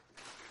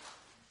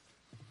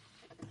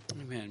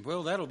Amen.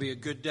 Well, that'll be a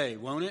good day,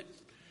 won't it?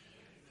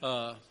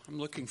 I'm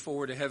looking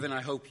forward to heaven. I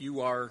hope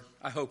you are.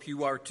 I hope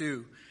you are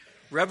too.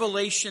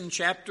 Revelation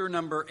chapter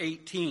number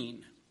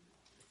 18.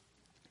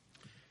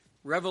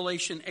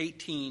 Revelation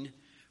 18.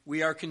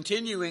 We are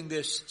continuing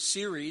this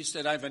series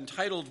that I've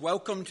entitled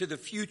Welcome to the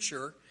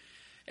Future.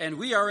 And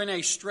we are in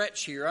a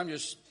stretch here. I'm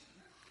just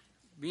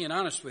being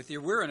honest with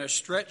you. We're in a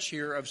stretch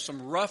here of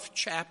some rough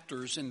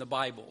chapters in the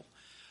Bible.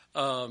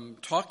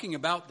 Talking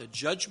about the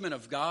judgment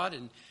of God,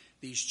 and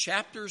these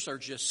chapters are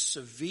just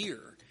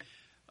severe.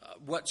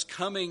 What's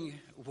coming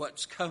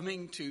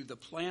to the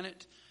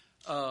planet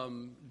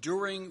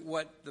during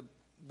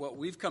what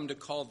we've come to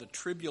call the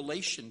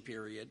tribulation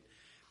period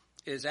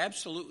is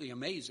absolutely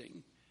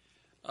amazing.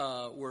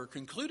 We're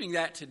concluding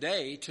that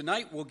today.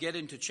 Tonight we'll get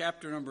into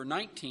chapter number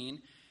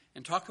 19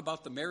 and talk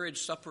about the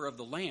marriage supper of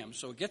the Lamb.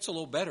 So it gets a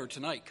little better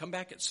tonight. Come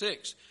back at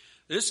 6.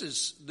 This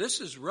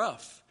is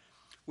rough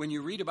when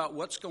you read about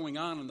what's going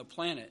on the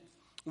planet.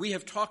 We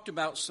have talked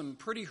about some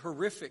pretty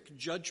horrific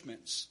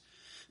judgments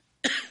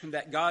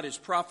that God is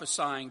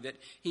prophesying that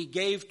he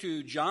gave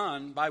to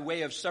John by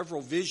way of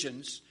several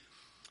visions.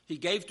 He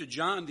gave to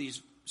John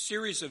these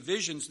series of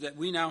visions that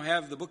we now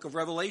have the book of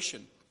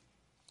Revelation.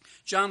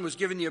 John was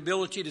given the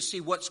ability to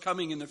see what's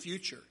coming in the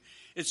future.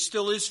 It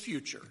still is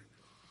future.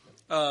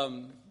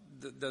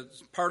 The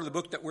part of the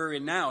book that we're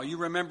in now, you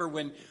remember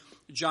when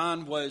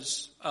John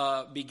was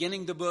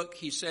beginning the book,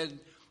 he said,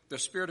 the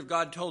Spirit of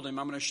God told him,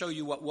 I'm going to show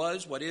you what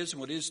was, what is, and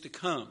what is to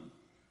come.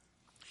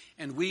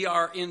 And we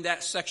are in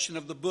that section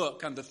of the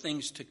book on the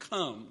things to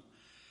come.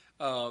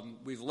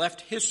 We've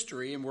left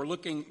history and we're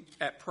looking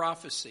at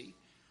prophecy.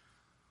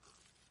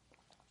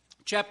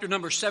 Chapter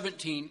number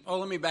 17. Oh,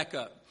 let me back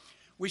up.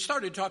 We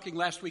started talking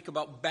last week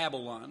about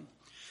Babylon.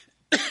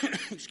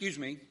 Excuse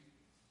me.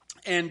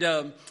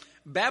 And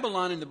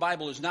Babylon in the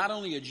Bible is not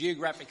only a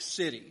geographic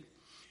city.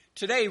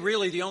 Today,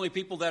 really, the only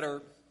people that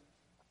are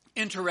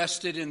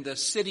interested in the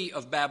city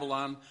of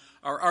Babylon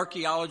are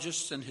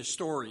archaeologists and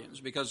historians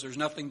because there's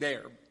nothing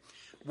there.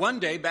 One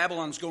day,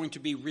 Babylon's going to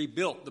be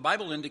rebuilt. The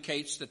Bible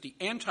indicates that the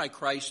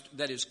Antichrist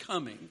that is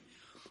coming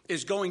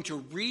is going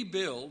to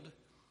rebuild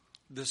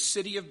the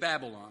city of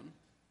Babylon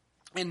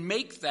and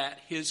make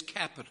that his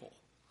capital.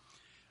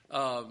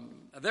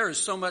 There is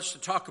so much to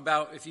talk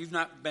about. If you've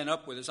not been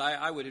up with us,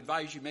 I would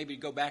advise you maybe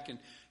go back and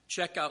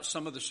check out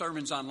some of the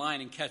sermons online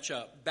and catch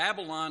up.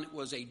 Babylon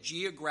was a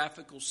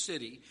geographical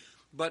city,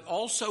 but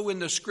also in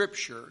the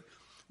Scripture,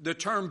 the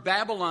term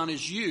Babylon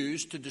is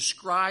used to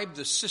describe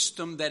the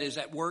system that is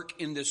at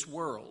work in this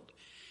world.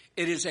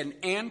 It is an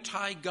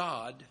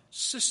anti-God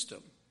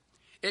system.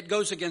 It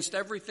goes against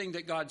everything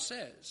that God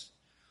says.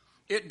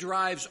 It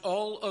drives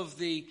all of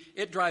the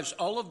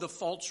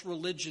false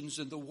religions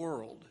in the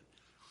world.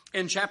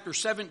 In chapter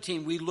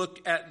 17, we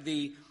looked at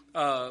the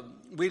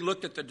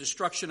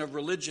destruction of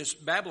religious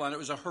Babylon. It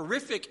was a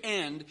horrific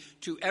end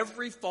to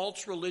every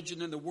false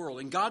religion in the world.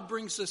 And God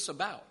brings this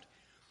about.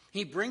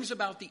 He brings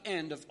about the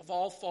end of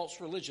all false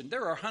religion.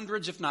 There are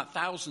hundreds, if not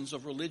thousands,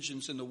 of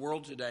religions in the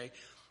world today.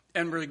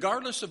 And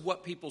regardless of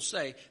what people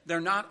say, they're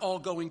not all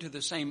going to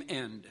the same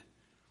end.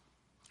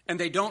 And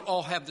they don't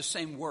all have the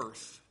same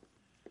worth.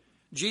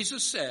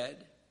 Jesus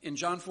said in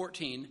John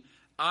 14,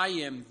 I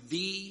am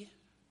the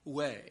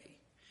way.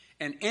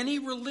 And any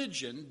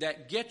religion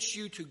that gets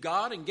you to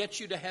God and gets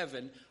you to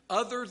heaven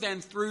other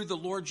than through the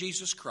Lord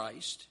Jesus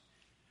Christ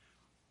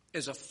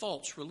is a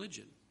false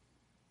religion.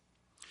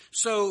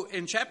 So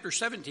in chapter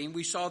 17,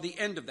 we saw the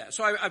end of that.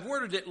 So I've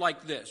worded it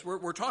like this.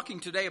 We're talking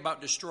today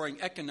about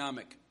destroying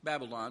economic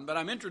Babylon, but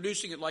I'm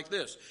introducing it like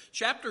this.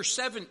 Chapter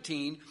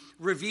 17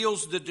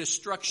 reveals the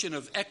destruction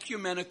of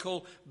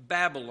ecumenical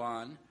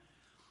Babylon,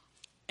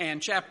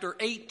 and chapter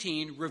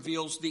 18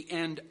 reveals the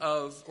end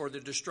of, or the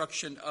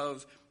destruction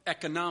of,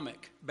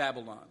 economic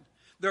Babylon.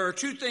 There are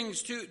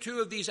two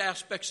of these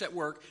aspects at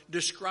work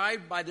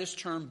described by this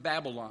term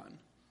Babylon.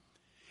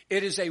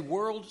 It is a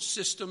world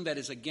system that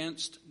is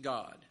against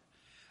God.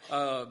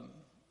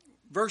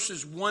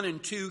 Verses 1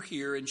 and 2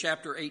 here in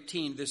chapter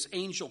 18, this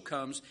angel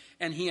comes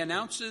and he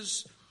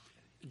announces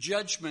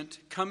judgment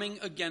coming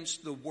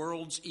against the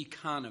world's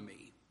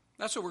economy.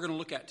 That's what we're going to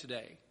look at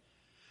today.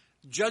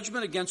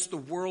 Judgment against the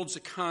world's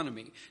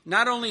economy.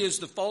 Not only is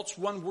the false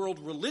one world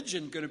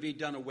religion going to be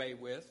done away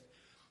with,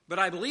 but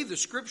I believe the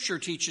Scripture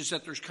teaches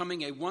that there's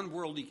coming a one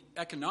world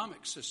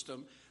economic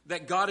system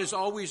that God is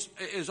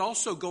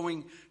also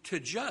going to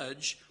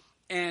judge,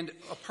 and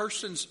a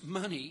person's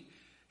money,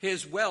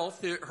 his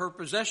wealth, her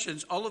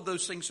possessions, all of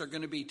those things are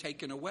going to be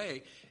taken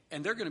away,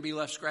 and they're going to be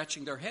left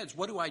scratching their heads.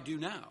 What do I do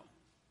now?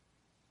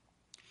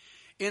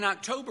 In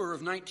October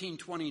of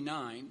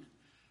 1929,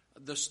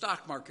 the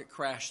stock market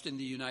crashed in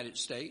the United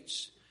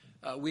States.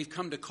 We've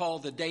come to call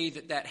the day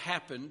that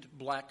happened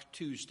Black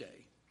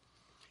Tuesday.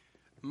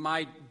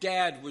 My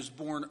dad was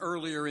born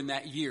earlier in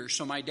that year,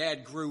 so my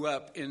dad grew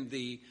up in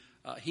the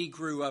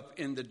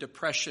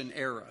Depression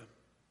era.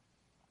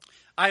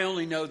 I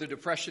only know the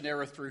Depression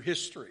era through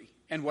history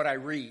and what I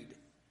read.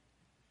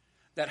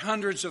 That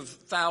hundreds of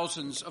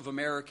thousands of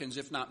Americans,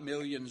 if not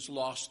millions,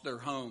 lost their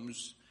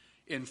homes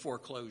in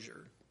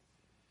foreclosure.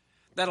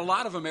 that a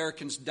lot of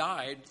Americans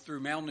died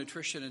through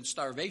malnutrition and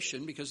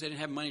starvation because they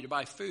didn't have money to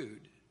buy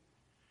food.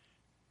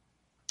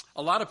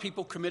 A lot of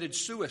people committed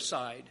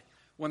suicide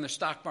when the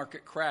stock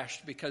market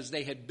crashed because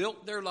they had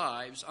built their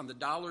lives on the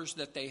dollars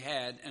that they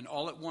had, and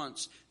all at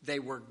once they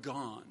were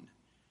gone.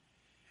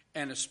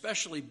 And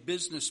especially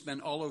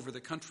businessmen all over the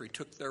country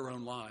took their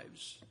own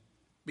lives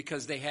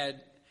because they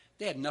had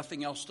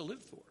nothing else to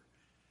live for.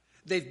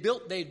 They'd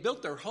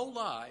built their whole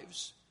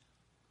lives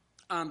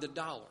on the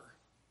dollar.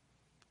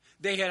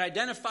 They had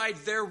identified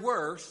their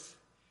worth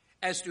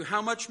as to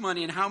how much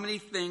money and how many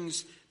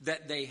things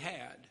that they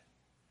had.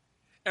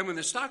 And when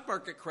the stock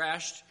market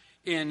crashed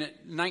in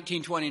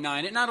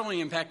 1929, it not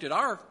only impacted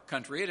our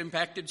country, it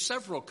impacted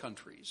several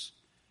countries.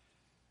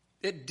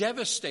 It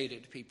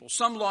devastated people.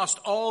 Some lost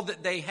all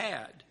that they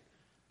had.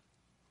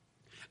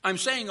 I'm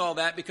saying all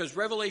that because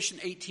Revelation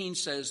 18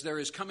 says there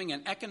is coming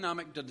an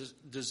economic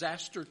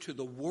disaster to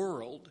the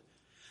world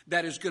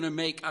that is going to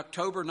make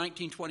October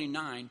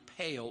 1929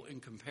 pale in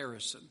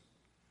comparison.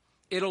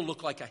 It'll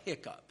look like a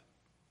hiccup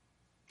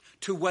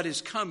to what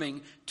is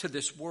coming to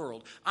this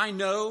world. I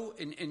know,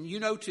 and you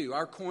know too,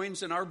 our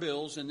coins and our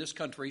bills in this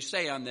country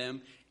say on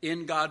them,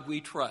 "In God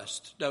we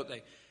trust," don't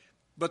they?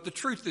 But the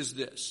truth is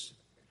this.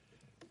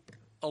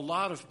 A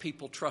lot of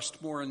people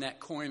trust more in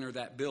that coin or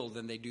that bill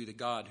than they do the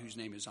God whose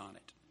name is on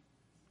it.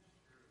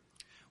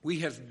 We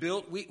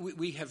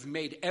have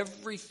made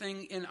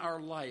everything in our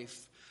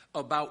life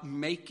about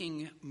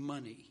making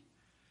money.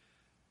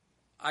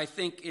 I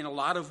think in a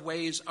lot of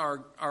ways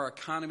our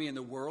economy in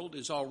the world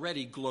is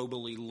already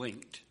globally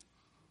linked.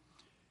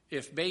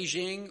 If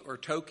Beijing or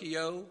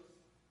Tokyo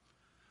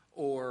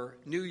or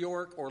New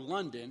York or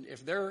London,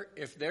 if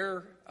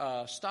their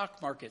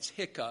stock markets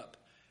hiccup,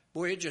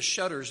 boy, it just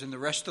shudders in the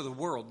rest of the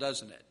world,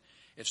 doesn't it?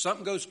 If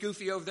something goes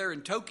goofy over there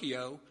in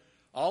Tokyo,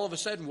 all of a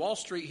sudden Wall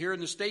Street here in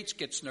the States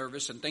gets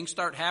nervous and things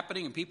start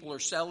happening and people are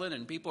selling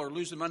and people are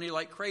losing money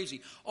like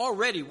crazy.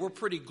 Already we're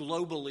pretty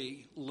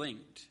globally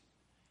linked.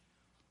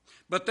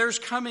 But there's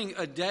coming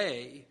a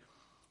day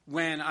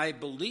when I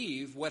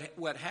believe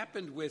what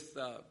happened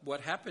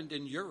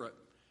in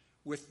Europe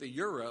with the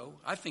euro,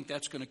 I think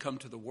that's going to come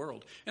to the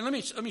world. And let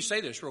me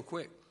say this real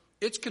quick.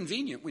 It's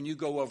convenient when you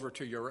go over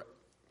to Europe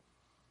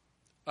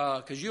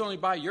because you only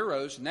buy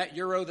euros, and that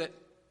euro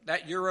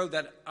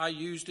that I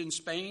used in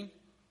Spain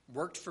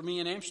worked for me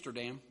in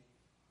Amsterdam.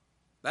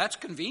 That's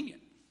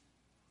convenient.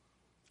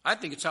 I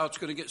think it's how it's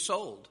going to get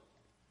sold.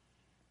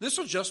 This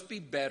will just be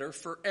better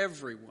for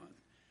everyone.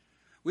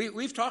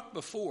 We've talked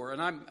before,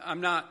 and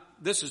I'm not.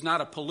 This is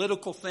not a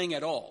political thing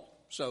at all.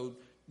 So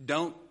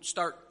don't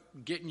start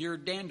getting your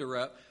dander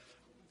up.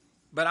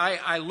 But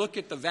I look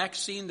at the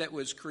vaccine that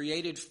was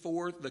created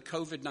for the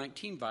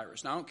COVID-19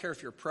 virus. Now, I don't care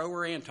if you're pro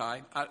or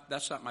anti.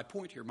 That's not my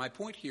point here. My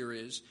point here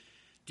is,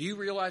 do you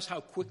realize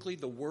how quickly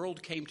the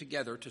world came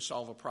together to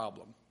solve a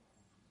problem?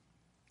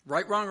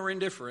 Right, wrong, or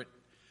indifferent,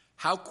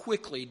 how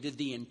quickly did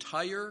the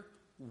entire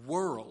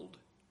world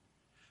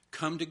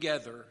come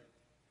together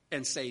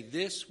and say,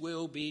 this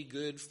will be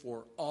good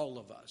for all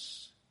of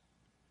us?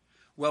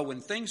 Well, when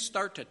things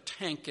start to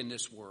tank in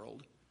this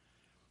world,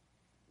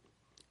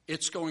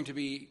 it's going to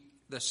be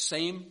the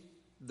same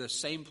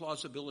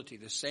plausibility,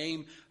 the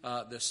same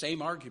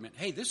argument.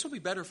 Hey, this will be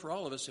better for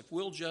all of us if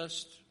we'll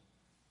just,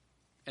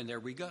 and there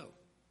we go.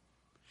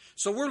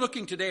 So we're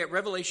looking today at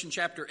Revelation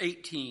chapter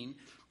 18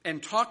 and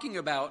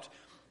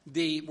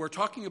we're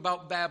talking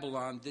about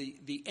Babylon,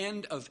 the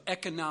end of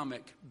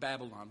economic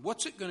Babylon.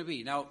 What's it going to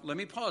be? Now, let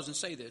me pause and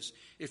say this.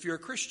 If you're a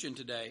Christian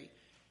today,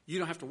 you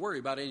don't have to worry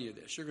about any of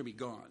this. You're going to be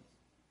gone.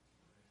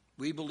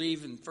 We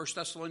believe in 1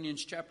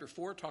 Thessalonians chapter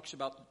 4 talks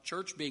about the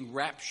church being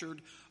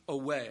raptured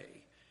away.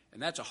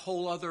 And that's a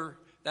whole other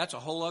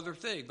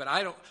thing. But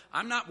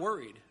I'm not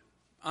worried.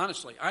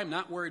 Honestly, I'm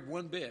not worried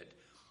one bit.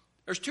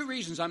 There's two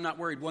reasons I'm not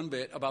worried one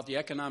bit about the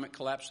economic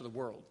collapse of the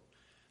world.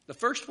 The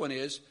first one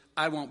is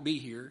I won't be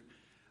here.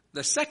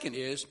 The second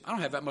is I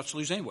don't have that much to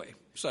lose anyway.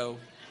 So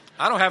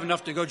I don't have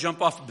enough to go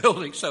jump off a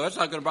building, so that's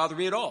not going to bother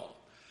me at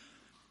all.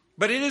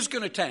 But it is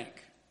going to tank.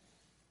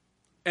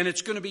 And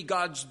it's going to be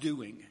God's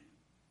doing.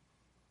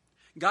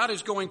 God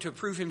is going to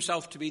prove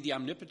himself to be the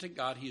omnipotent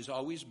God he has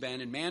always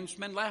been, and man's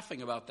been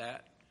laughing about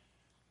that.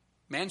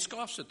 Man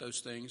scoffs at those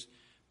things,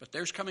 but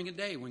there's coming a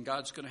day when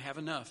God's going to have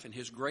enough, and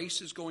his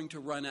grace is going to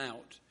run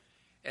out,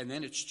 and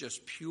then it's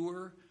just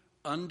pure,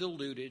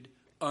 undiluted,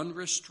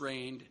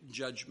 unrestrained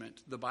judgment.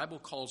 The Bible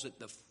calls it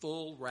the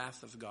full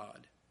wrath of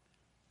God.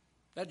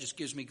 That just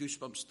gives me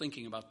goosebumps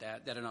thinking about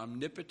that an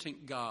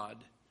omnipotent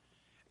God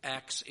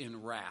acts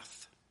in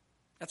wrath.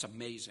 That's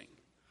amazing.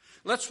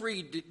 Let's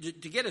read,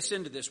 to get us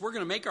into this. We're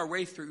going to make our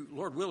way through,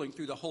 Lord willing,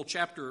 through the whole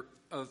chapter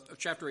of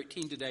chapter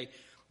 18 today.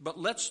 But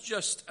let's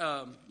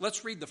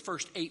read the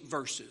first 8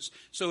 verses.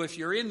 So if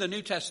you're in the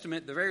New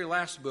Testament, the very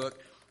last book,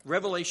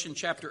 Revelation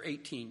chapter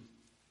 18.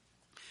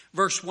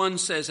 Verse 1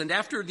 says, "And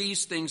after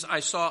these things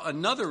I saw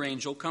another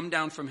angel come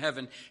down from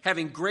heaven,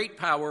 having great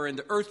power, and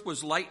the earth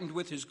was lightened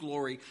with his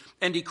glory.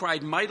 And he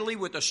cried mightily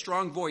with a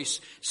strong voice,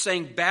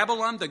 saying,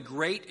 Babylon the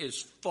great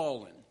is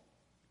fallen,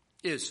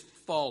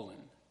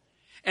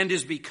 and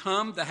is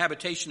become the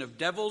habitation of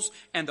devils,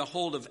 and the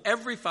hold of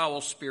every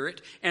foul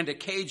spirit, and a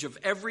cage of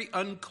every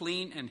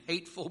unclean and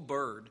hateful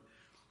bird.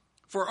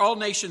 For all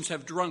nations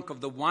have drunk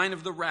of the wine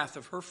of the wrath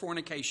of her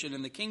fornication,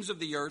 and the kings of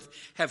the earth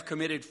have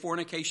committed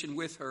fornication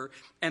with her,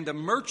 and the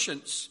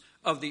merchants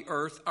of the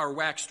earth are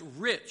waxed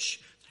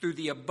rich through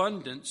the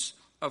abundance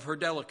of her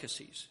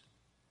delicacies.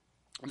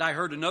 And I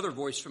heard another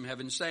voice from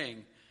heaven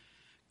saying,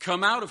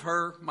 Come out of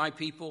her, my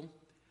people,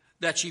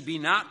 that ye be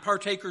not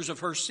partakers of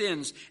her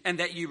sins, and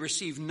that ye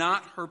receive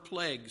not her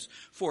plagues.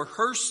 For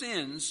her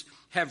sins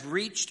have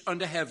reached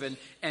unto heaven,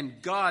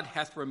 and God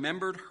hath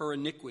remembered her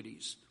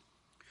iniquities.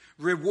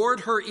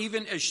 Reward her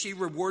even as she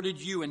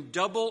rewarded you, and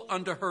double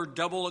unto her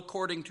double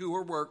according to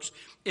her works.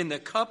 In the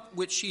cup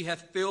which she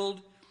hath filled,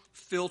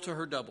 fill to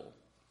her double.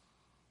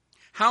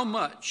 How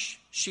much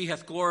she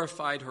hath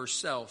glorified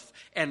herself,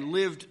 and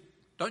lived,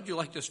 don't you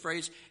like this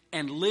phrase,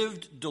 and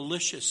lived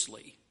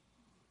deliciously.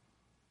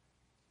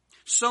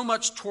 So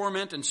much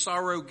torment and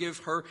sorrow give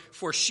her,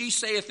 for she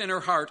saith in her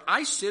heart,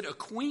 I sit a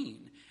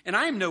queen, and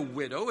I am no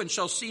widow, and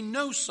shall see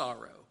no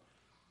sorrow.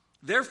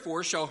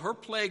 Therefore shall her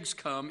plagues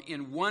come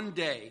in one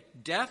day,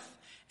 death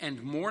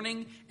and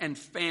mourning and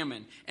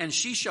famine, and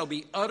she shall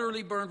be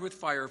utterly burned with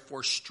fire,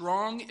 for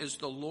strong is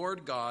the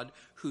Lord God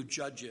who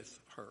judgeth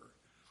her.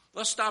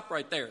 Let's stop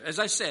right there. As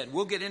I said,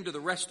 we'll get into the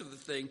rest of the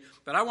thing,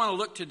 but I want to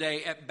look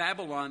today at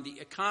Babylon, the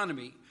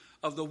economy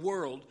of the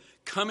world,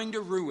 coming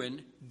to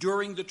ruin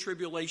during the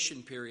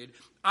tribulation period.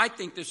 I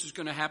think this is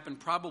going to happen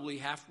probably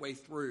halfway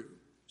through.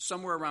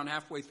 Somewhere around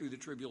halfway through the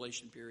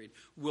tribulation period,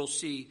 we'll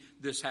see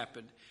this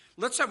happen.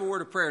 Let's have a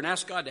word of prayer and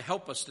ask God to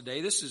help us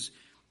today.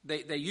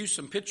 They use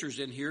some pictures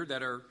in here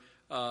that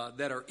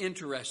are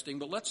interesting,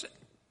 but let's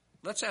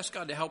ask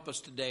God to help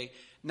us today,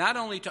 not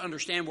only to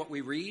understand what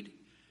we read,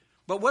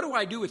 but what do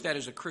I do with that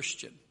as a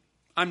Christian?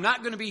 I'm not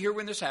going to be here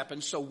when this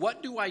happens, so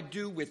what do I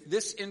do with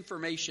this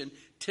information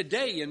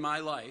today in my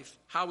life?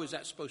 How is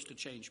that supposed to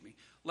change me?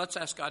 Let's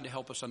ask God to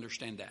help us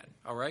understand that,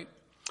 all right?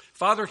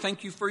 Father,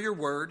 thank you for your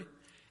word,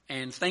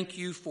 and thank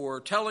you for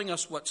telling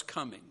us what's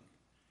coming.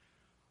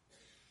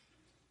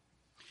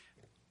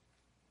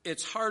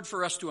 It's hard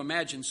for us to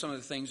imagine some of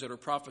the things that are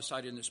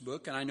prophesied in this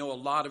book, and I know a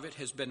lot of it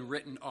has been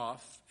written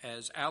off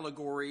as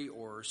allegory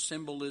or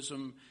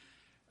symbolism.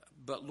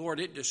 But Lord,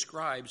 it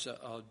describes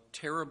a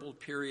terrible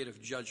period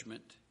of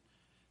judgment,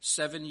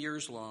 7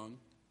 years long,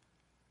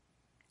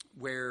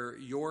 where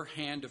your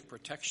hand of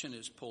protection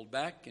is pulled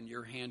back and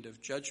your hand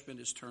of judgment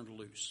is turned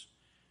loose.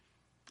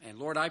 And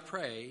Lord, I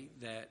pray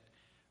that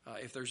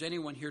if there's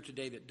anyone here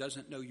today that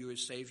doesn't know you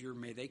as Savior,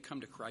 may they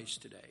come to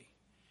Christ today.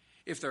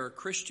 If there are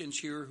Christians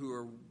here who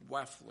are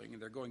waffling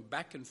and they're going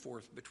back and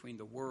forth between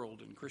the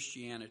world and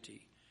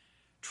Christianity,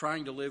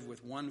 trying to live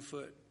with one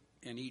foot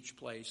in each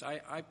place,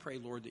 I pray,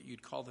 Lord, that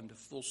you'd call them to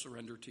full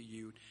surrender to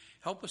you.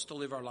 Help us to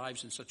live our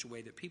lives in such a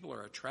way that people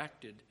are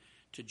attracted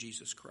to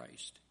Jesus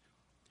Christ.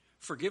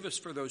 Forgive us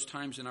for those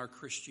times in our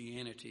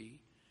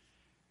Christianity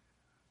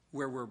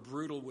where we're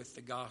brutal with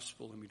the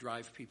gospel and we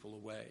drive people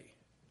away.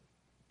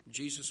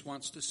 Jesus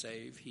wants to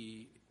save.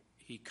 He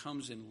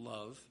comes in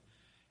love,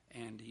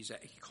 and he's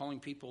calling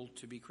people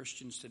to be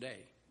Christians today.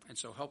 And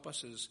so help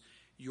us as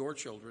your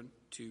children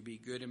to be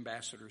good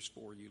ambassadors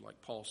for you,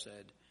 like Paul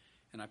said.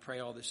 And I pray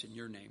all this in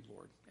your name,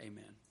 Lord.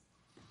 Amen.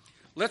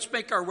 Let's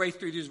make our way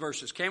through these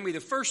verses, can we? The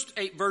first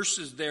 8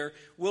 verses there,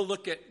 we'll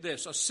look at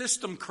this, a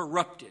system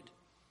corrupted.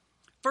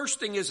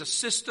 First thing is a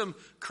system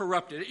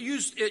corrupted.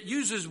 It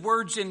uses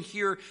words in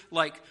here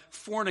like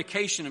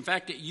fornication. In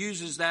fact, it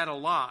uses that a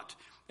lot.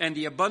 And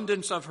the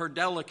abundance of her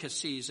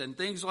delicacies and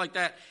things like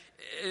that.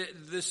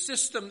 The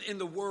system in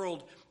the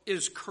world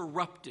is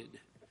corrupted.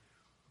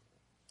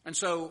 And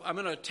so I'm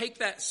going to take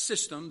that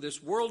system,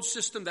 this world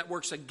system that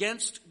works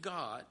against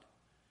God.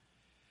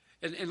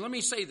 And let me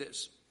say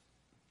this.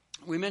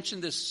 We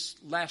mentioned this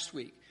last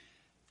week.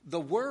 The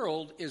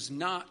world is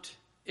not,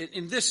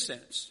 in this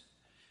sense,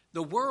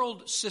 the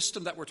world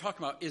system that we're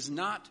talking about is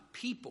not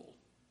people.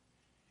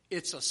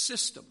 It's a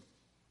system.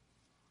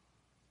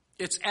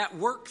 It's at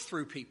work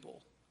through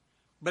people,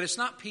 but it's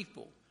not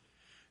people.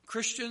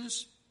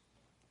 Christians,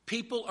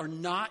 people are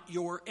not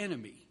your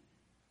enemy.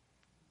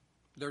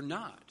 They're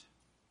not.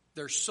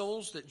 They're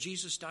souls that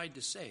Jesus died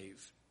to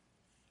save.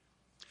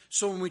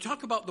 So when we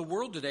talk about the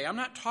world today, I'm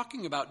not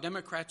talking about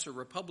Democrats or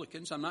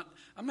Republicans. I'm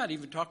not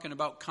even talking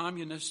about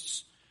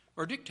communists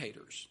or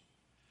dictators.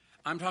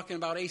 I'm talking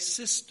about a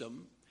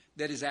system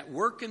that is at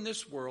work in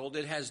this world.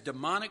 It has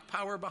demonic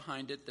power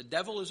behind it. The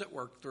devil is at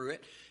work through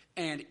it.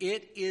 And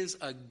it is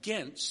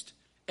against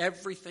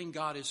everything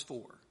God is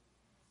for.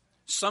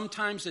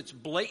 Sometimes it's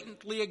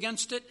blatantly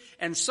against it,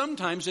 and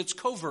sometimes it's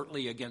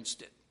covertly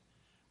against it.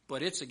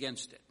 But it's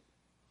against it.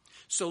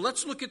 So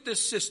let's look at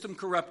this system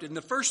corrupted. And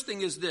the first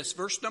thing is this.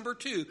 Verse number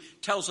 2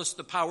 tells us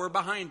the power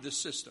behind this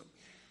system.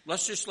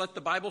 Let's just let the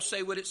Bible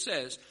say what it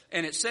says.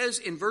 And it says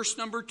in verse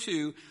number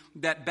 2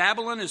 that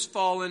Babylon is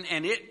fallen,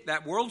 and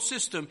that world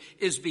system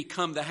is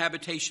become the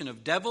habitation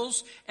of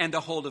devils and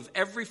the hold of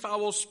every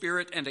foul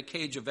spirit and a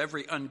cage of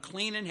every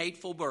unclean and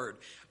hateful bird.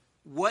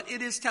 What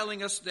it is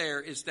telling us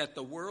there is that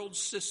the world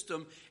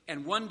system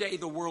and one day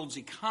the world's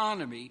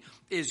economy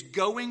is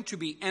going to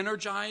be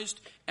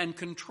energized and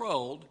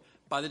controlled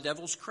by the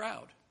devil's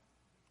crowd,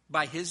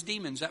 by his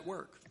demons at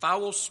work.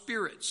 Foul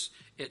spirits,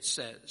 it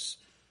says.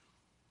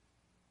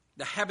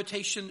 The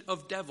habitation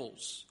of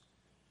devils.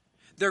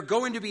 They're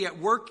going to be at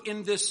work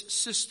in this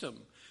system.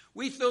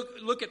 We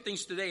look at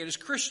things today, and as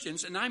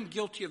Christians, and I'm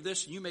guilty of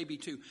this, and you may be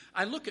too,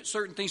 I look at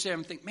certain things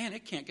and think, man,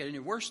 it can't get any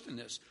worse than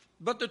this.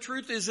 But the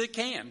truth is it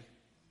can.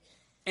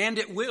 And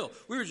it will.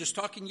 We were just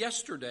talking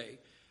yesterday.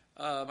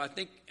 I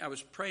think I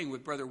was praying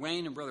with Brother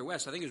Wayne and Brother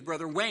West. I think it was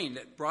Brother Wayne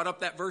that brought up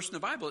that verse in the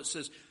Bible. It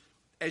says,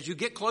 as you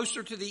get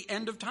closer to the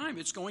end of time,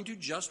 it's going to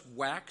just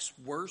wax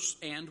worse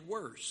and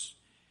worse.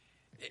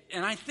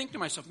 And I think to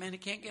myself, man,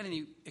 it can't get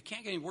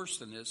any worse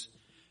than this.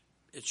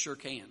 It sure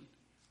can.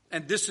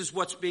 And this is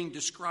what's being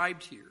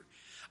described here.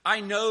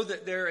 I know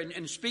that there,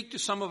 and speak to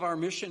some of our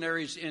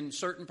missionaries in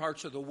certain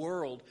parts of the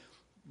world,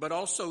 but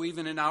also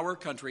even in our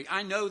country,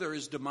 I know there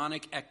is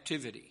demonic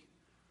activity.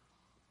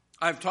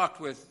 I've talked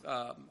with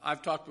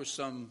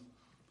some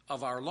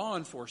of our law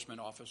enforcement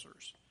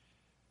officers,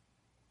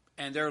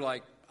 and they're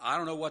like, I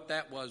don't know what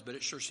that was, but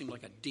it sure seemed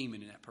like a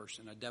demon in that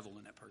person, a devil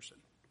in that person.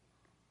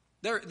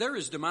 There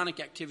is demonic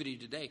activity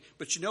today.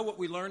 But you know what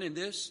we learn in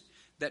this?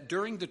 That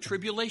during the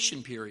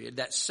tribulation period,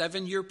 that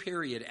 7-year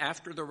period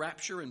after the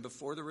rapture and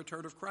before the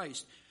return of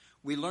Christ,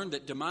 we learn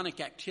that demonic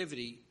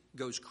activity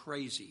goes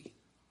crazy.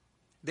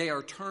 They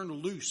are turned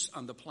loose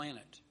on the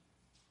planet.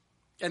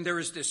 And there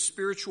is this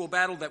spiritual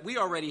battle that we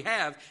already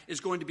have is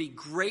going to be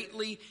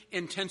greatly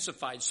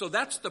intensified. So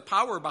that's the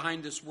power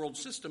behind this world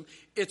system.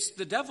 It's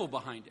the devil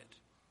behind it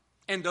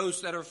and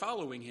those that are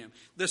following him.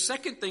 The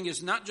second thing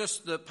is not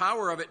just the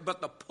power of it, but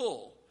the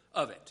pull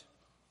of it.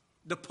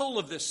 The pull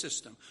of this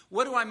system.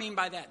 What do I mean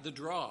by that? The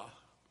draw.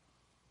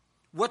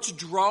 What's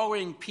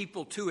drawing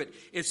people to it?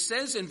 It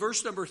says in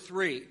verse number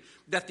 3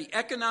 that the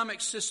economic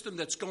system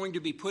that's going to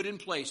be put in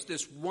place,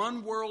 this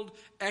one world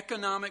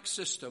economic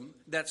system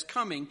that's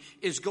coming,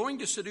 is going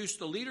to seduce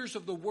the leaders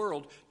of the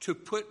world to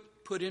put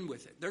in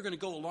with it. They're going to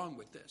go along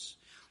with this.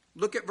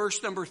 Look at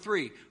verse number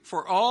 3.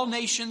 For all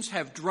nations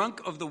have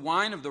drunk of the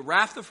wine of the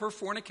wrath of her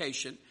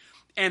fornication,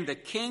 and the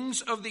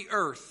kings of the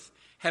earth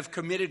have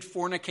committed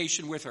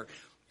fornication with her.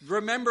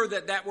 Remember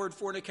that word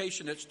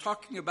fornication, it's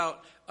talking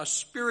about a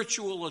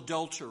spiritual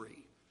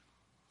adultery.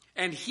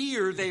 And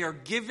here they are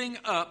giving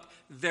up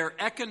their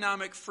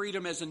economic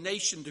freedom as a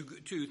nation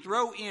to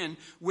throw in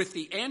with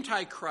the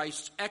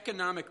Antichrist's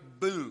economic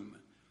boom.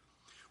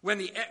 When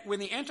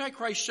the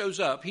Antichrist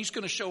shows up, he's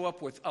going to show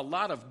up with a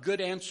lot of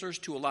good answers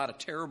to a lot of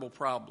terrible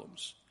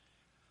problems.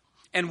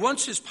 And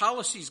once his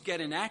policies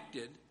get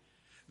enacted,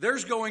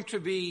 there's going to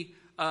be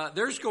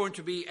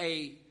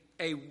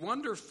a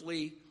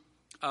wonderfully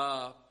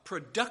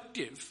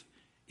productive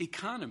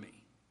economy.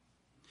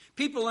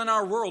 People in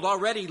our world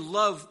already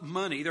love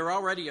money. They're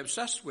already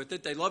obsessed with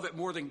it. They love it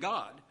more than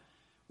God,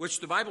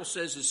 which the Bible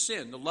says is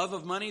sin. The love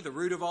of money, the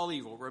root of all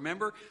evil.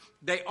 Remember,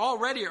 they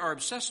already are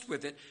obsessed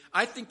with it.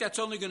 I think that's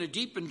only going to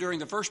deepen during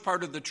the first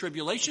part of the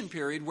tribulation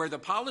period, where the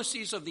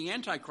policies of the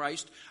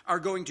Antichrist are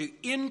going to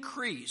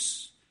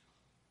increase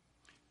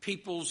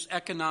people's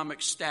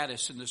economic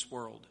status in this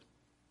world.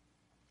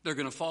 They're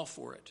going to fall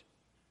for it.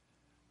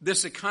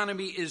 This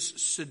economy is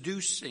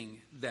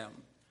seducing them.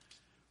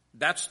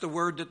 That's the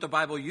word that the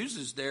Bible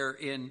uses there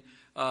in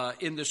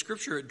the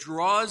scripture. It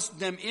draws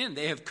them in.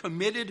 They have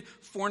committed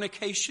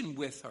fornication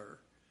with her.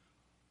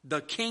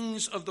 The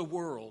kings of the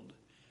world.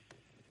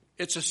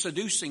 It's a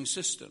seducing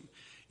system.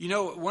 You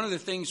know, one of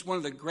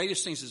the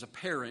greatest things as a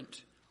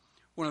parent,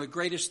 one of the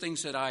greatest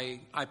things that I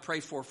pray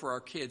for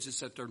our kids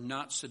is that they're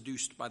not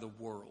seduced by the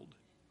world.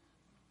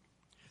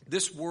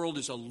 This world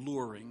is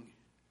alluring.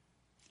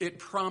 It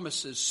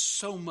promises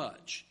so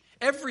much.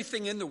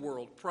 Everything in the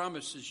world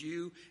promises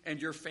you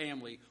and your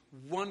family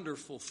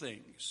wonderful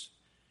things.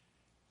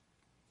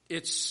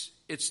 It's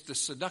the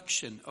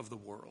seduction of the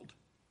world.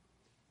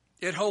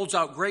 It holds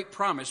out great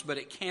promise, but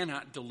it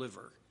cannot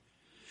deliver.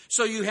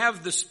 So you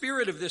have the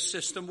spirit of this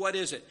system. What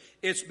is it?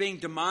 It's being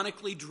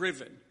demonically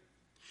driven.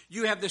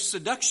 You have the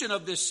seduction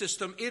of this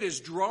system. It is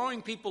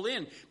drawing people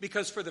in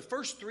because for the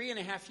first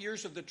 3.5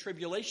 years of the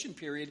tribulation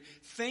period,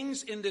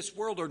 things in this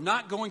world are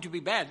not going to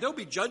be bad. There'll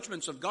be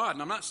judgments of God,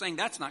 and I'm not saying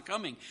that's not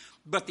coming.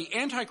 But the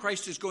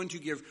Antichrist is going to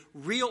give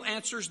real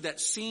answers that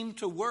seem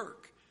to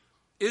work.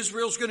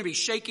 Israel's going to be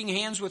shaking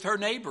hands with her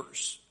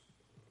neighbors.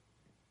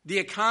 The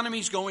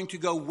economy's going to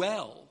go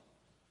well.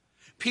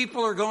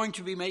 People are going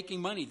to be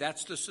making money.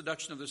 That's the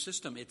seduction of the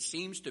system. It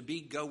seems to be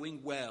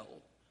going well.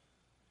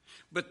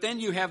 But then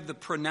you have the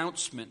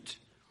pronouncement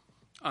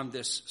on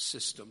this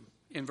system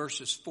in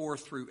verses 4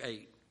 through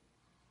 8.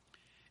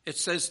 It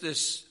says,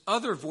 this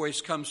other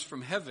voice comes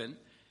from heaven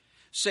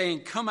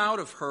saying, come out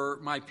of her,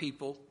 my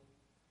people.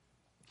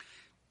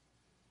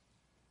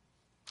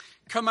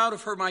 Come out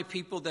of her, my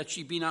people, that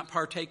ye be not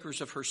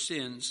partakers of her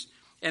sins,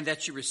 and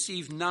that ye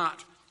receive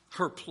not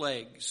her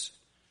plagues.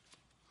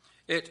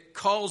 It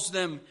calls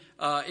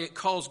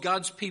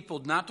God's people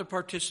not to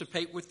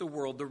participate with the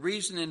world. The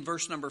reason in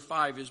verse number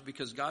 5 is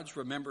because God's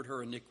remembered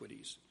her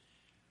iniquities.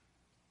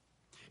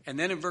 And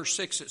then in verse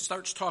 6, it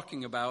starts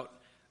talking about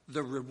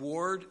the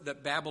reward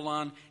that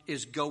Babylon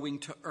is going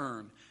to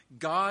earn.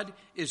 God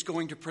is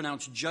going to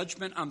pronounce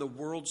judgment on the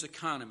world's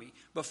economy.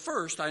 But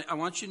first, I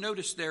want you to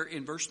notice there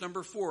in verse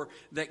number 4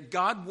 that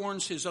God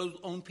warns his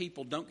own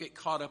people, don't get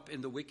caught up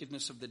in the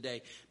wickedness of the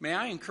day. May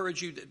I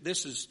encourage you that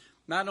this is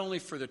not only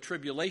for the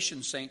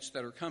tribulation saints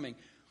that are coming,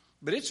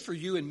 but it's for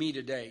you and me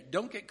today.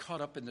 Don't get caught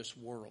up in this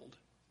world.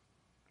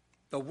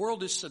 The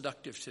world is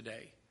seductive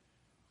today.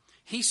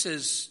 He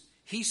says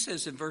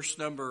in verse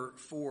number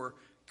 4,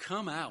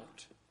 come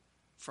out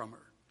from her.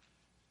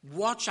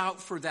 Watch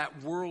out for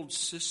that world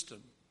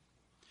system.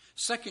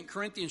 2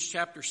 Corinthians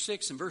chapter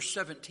 6 and verse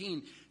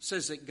 17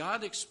 says that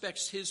God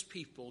expects his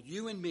people,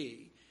 you and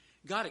me,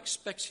 God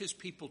expects his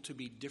people to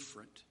be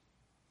different.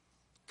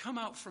 Come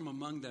out from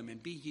among them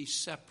and be ye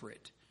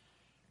separate,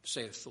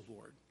 saith the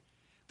Lord.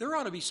 There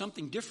ought to be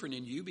something different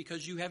in you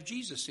because you have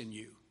Jesus in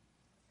you.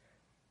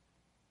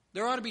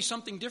 There ought to be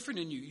something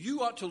different in you.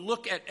 You ought to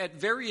look at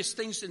various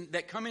things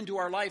that come into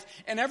our life,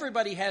 and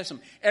everybody has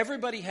them.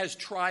 Everybody has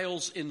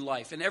trials in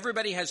life, and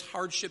everybody has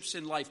hardships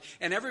in life,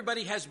 and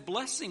everybody has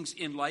blessings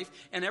in life,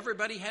 and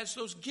everybody has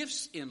those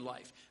gifts in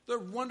life. There are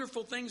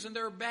wonderful things and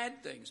there are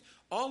bad things.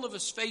 All of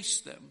us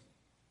face them.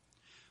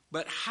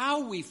 But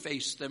how we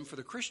face them for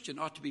the Christian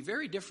ought to be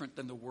very different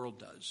than the world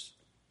does.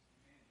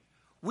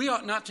 We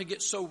ought not to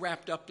get so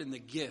wrapped up in the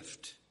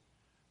gift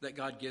that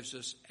God gives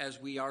us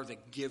as we are the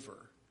giver.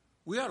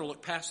 We ought to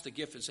look past the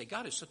gift and say,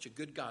 God is such a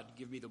good God to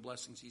give me the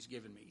blessings he's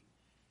given me.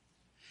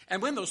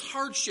 And when those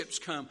hardships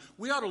come,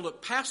 we ought to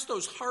look past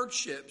those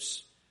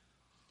hardships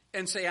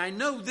and say, I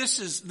know this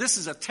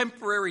is a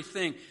temporary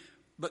thing,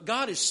 but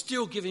God is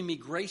still giving me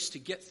grace to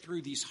get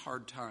through these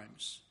hard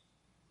times.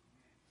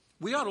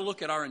 We ought to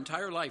look at our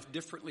entire life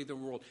differently than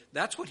the world.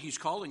 That's what he's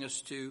calling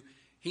us to.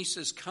 He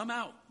says, come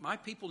out. My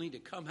people need to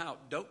come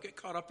out. Don't get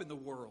caught up in the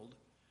world.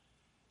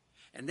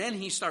 And then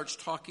he starts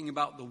talking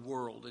about the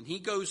world. And he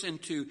goes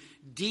into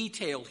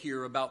detail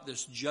here about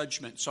this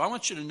judgment. So I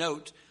want you to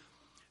note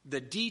the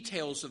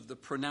details of the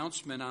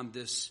pronouncement on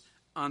this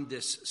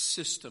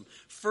system.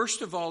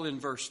 First of all, in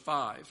verse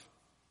 5,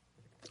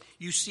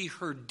 you see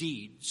her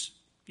deeds.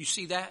 You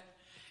see that?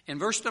 In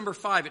verse number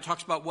 5, it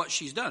talks about what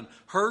she's done.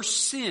 Her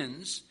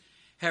sins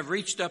have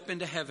reached up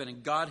into heaven,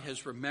 and God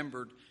has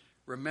remembered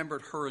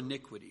her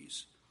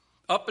iniquities.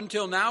 Up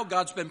until now,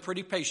 God's been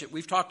pretty patient.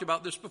 We've talked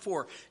about this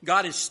before.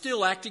 God is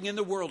still acting in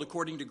the world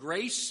according to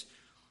grace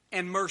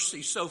and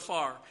mercy so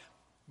far.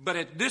 But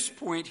at this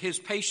point, his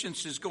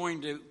patience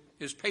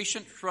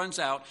runs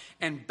out,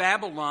 and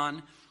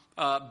Babylon's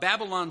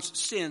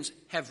sins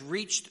have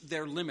reached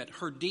their limit.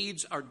 Her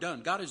deeds are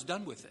done. God is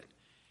done with it.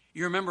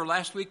 You remember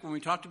last week when we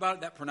talked about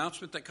it, that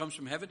pronouncement that comes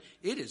from heaven?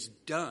 It is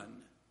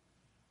done.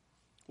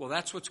 Well,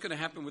 that's what's going to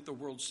happen with the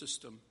world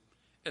system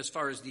as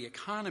far as the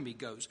economy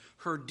goes.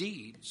 Her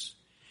deeds.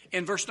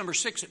 In verse number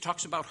 6, it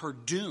talks about her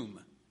doom.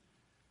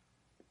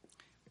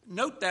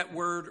 Note that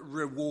word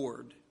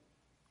reward.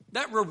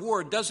 That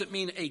reward doesn't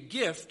mean a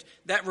gift.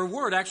 That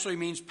reward actually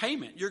means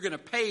payment. You're going to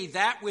pay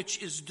that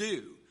which is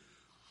due.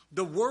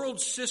 The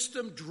world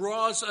system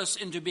draws us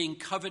into being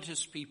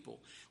covetous people.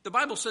 The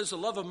Bible says the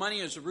love of money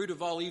is the root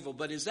of all evil,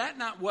 but is that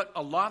not what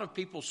a lot of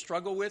people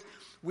struggle with?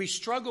 We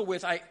struggle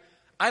with, I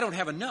don't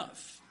have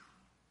enough.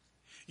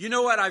 You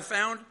know what I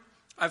found?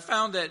 I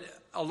found that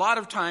a lot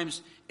of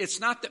times it's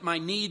not that my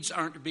needs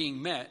aren't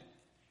being met.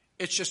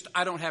 It's just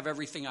I don't have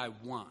everything I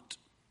want.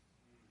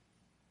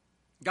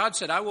 God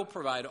said, I will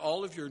provide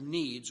all of your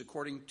needs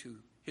according to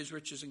his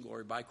riches and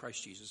glory by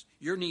Christ Jesus.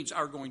 Your needs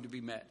are going to be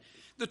met.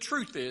 The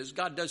truth is,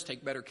 God does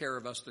take better care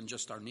of us than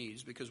just our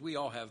needs because we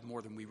all have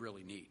more than we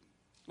really need.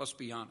 Let's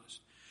be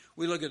honest.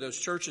 We look at those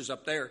churches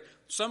up there.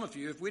 Some of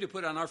you, if we'd have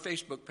put on our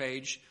Facebook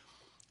page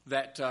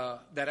that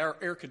our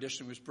air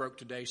conditioning was broke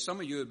today,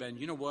 some of you have been,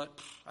 you know what,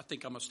 I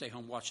think I'm going to stay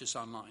home and watch this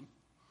online.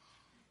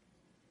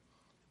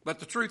 But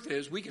the truth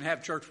is, we can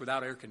have church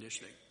without air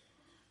conditioning.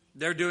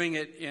 They're doing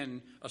it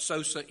in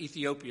Asosa,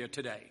 Ethiopia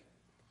today.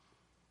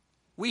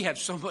 We have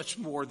so much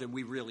more than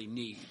we really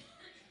need.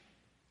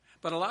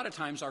 But a lot of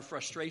times our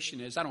frustration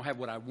is, I don't have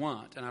what I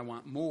want, and I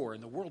want more,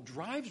 and the world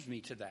drives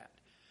me to that.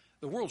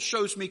 The world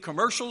shows me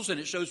commercials, and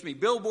it shows me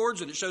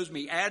billboards, and it shows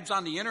me ads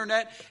on the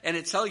internet, and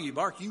it tells you,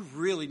 Mark, you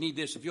really need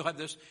this. If you'll have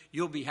this,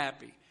 you'll be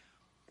happy.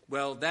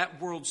 Well, that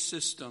world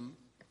system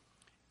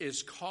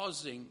is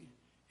causes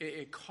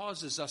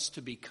us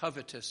to be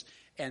covetous,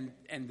 and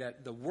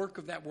that the work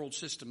of that world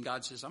system,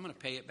 God says, I'm going to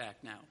pay it back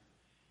now.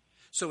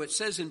 So it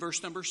says in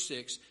verse number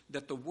 6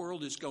 that the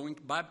world is going,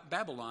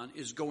 Babylon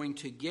is going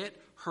to get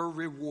her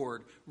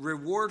reward.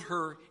 Reward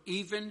her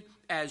even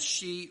as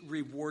she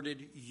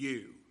rewarded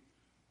you.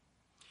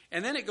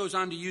 And then it goes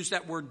on to use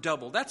that word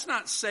double. That's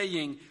not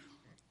saying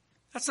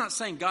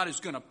God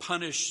is going to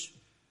punish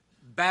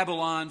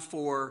Babylon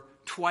for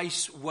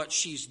twice what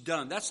she's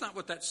done. That's not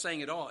what that's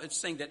saying at all. It's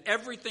saying that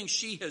everything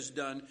she has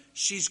done,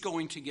 she's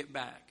going to get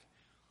back.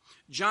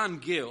 John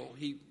Gill,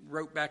 he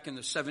wrote back in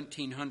the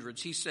 1700s,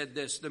 he said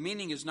this: the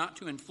meaning is not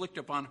to inflict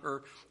upon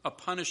her a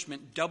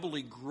punishment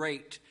doubly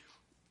greater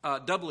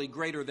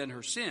than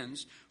her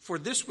sins, for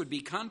this would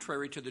be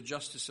contrary to the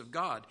justice of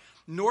God.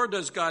 Nor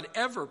does God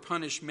ever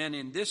punish men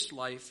in this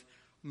life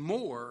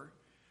more,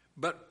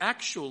 but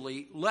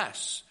actually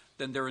less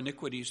than their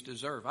iniquities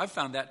deserve. I've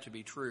found that to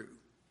be true.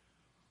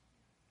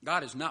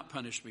 God has not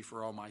punished me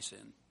for all my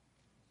sin.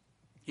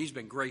 He's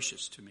been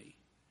gracious to me.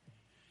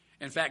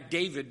 In fact,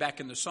 David, back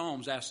in the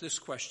Psalms, asked this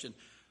question: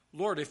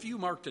 Lord, if you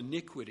marked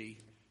iniquity,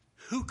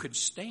 who could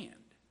stand?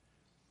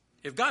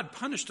 If God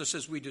punished us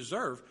as we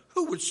deserve,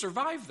 who would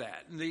survive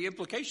that? And the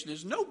implication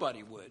is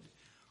nobody would.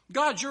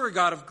 God, you're a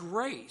God of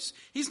grace.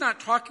 He's not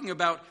talking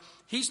about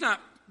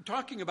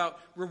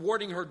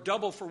rewarding her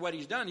double for what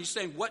he's done. He's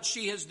saying what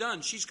she has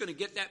done, she's going to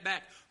get that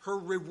back, her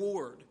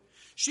reward.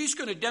 She's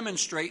going to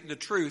demonstrate the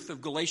truth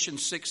of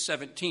Galatians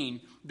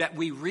 6:17, that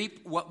we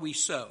reap what we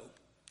sow.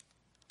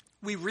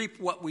 We reap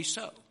what we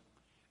sow.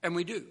 And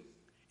we do.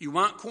 You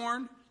want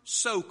corn?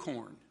 Sow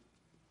corn.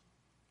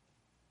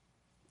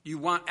 You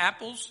want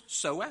apples?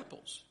 Sow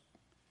apples.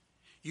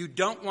 You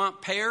don't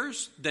want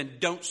pears? Then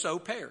don't sow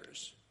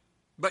pears.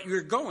 But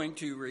you're going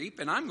to reap,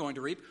 and I'm going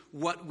to reap,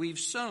 what we've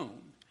sown.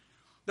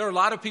 There are a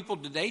lot of people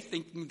today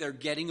thinking they're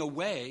getting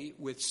away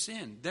with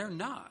sin. They're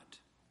not.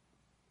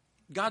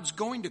 God's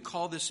going to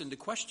call this into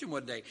question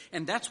one day.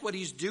 And that's what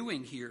he's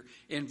doing here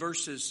in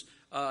verses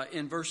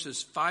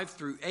 5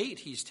 through 8.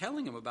 He's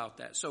telling them about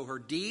that. So her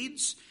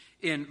deeds,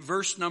 in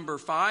verse number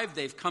 5,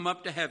 they've come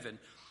up to heaven.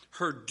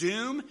 Her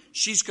doom,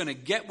 she's going to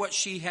get what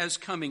she has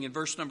coming in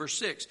verse number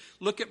 6.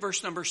 Look at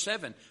verse number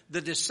 7.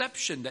 The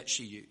deception that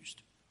she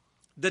used.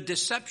 The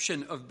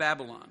deception of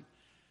Babylon.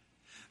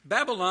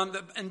 Babylon,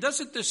 and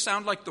doesn't this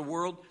sound like the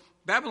world?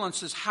 Babylon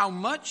says how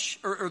much,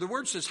 or the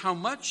word says how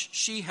much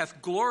she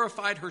hath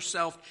glorified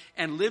herself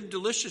and lived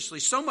deliciously.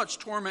 So much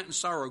torment and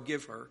sorrow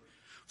give her.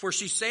 For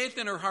she saith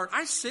in her heart,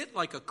 I sit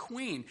like a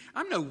queen.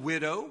 I'm no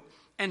widow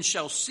and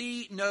shall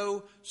see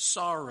no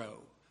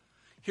sorrow.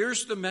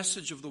 Here's the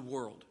message of the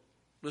world.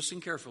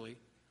 Listen carefully.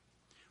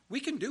 We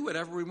can do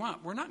whatever we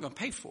want. We're not going to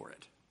pay for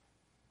it.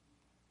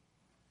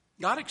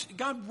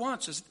 God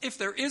wants us, if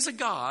there is a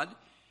God,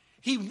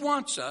 he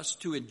wants us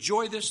to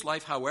enjoy this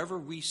life however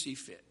we see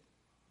fit.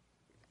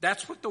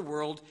 That's what the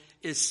world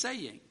is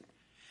saying.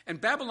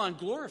 And Babylon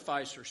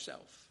glorifies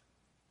herself.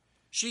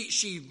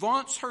 She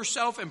vaunts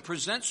herself and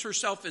presents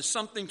herself as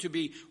something to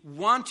be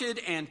wanted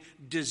and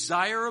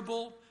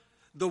desirable.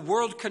 The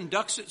world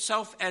conducts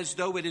itself as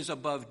though it is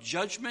above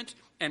judgment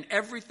and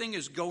everything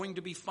is going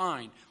to be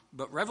fine.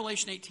 But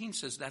Revelation 18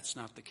 says that's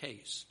not the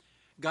case.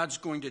 God's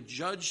going to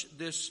judge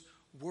this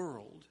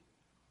world.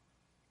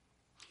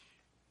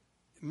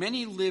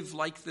 Many live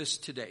like this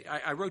today.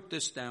 I wrote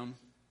this down.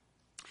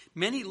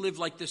 Many live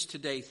like this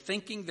today,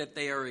 thinking that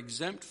they are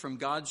exempt from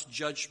God's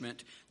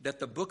judgment, that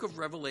the book of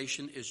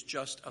Revelation is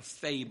just a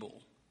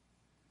fable.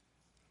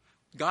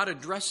 God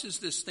addresses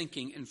this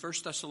thinking in 1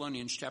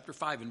 Thessalonians chapter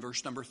 5 and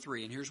verse number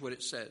 3, and here's what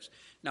it says.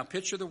 Now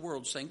picture the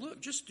world saying,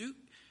 look, just do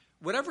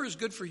whatever is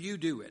good for you,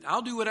 do it.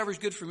 I'll do whatever's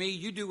good for me,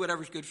 you do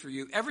whatever's good for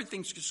you.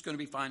 Everything's just going to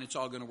be fine, it's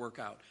all going to work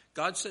out.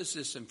 God says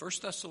this in 1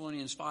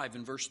 Thessalonians 5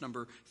 and verse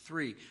number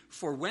 3.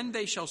 For when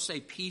they shall say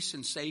peace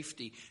and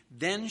safety,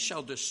 then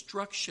shall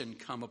destruction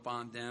come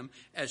upon them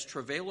as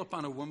travail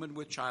upon a woman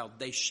with child.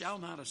 They shall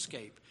not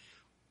escape.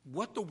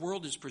 What the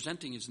world is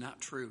presenting is not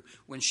true.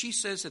 When she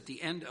says at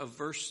the end of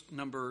verse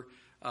number,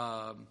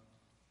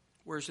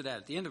 where's it at?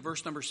 At the end of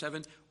verse number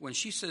 7, when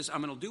she says,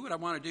 I'm going to do what I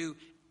want to do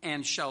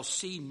and shall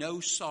see no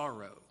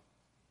sorrow.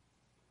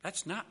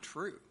 That's not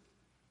true.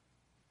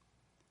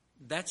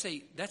 That's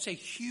a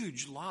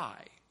huge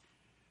lie.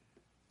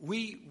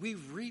 We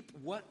reap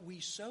what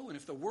we sow. And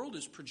if the world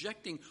is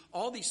projecting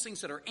all these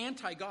things that are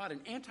anti-God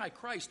and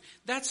anti-Christ,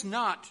 that's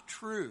not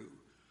true.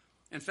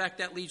 In fact,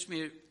 that leads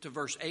me to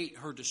verse 8,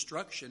 her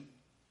destruction.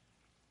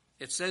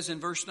 It says in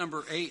verse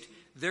number 8,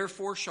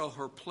 therefore shall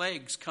her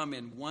plagues come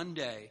in one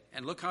day.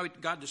 And look how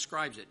God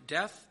describes it.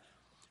 Death,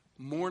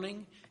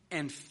 mourning,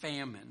 and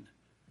famine.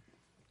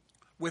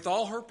 With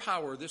all her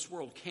power, this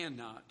world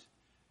cannot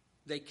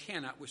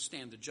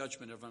withstand the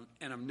judgment of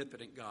an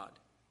omnipotent God.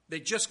 They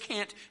just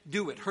can't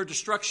do it. Her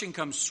destruction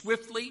comes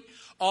swiftly.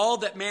 All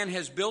that man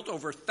has built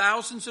over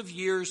thousands of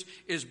years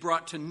is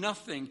brought to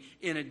nothing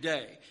in a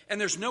day. And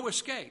there's no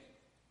escape.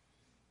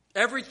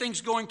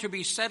 Everything's going to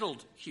be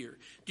settled here.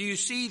 Do you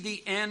see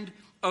the end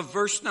of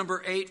verse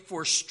number 8?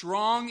 For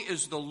strong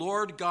is the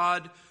Lord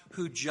God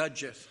who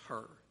judgeth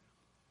her.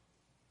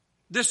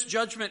 This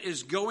judgment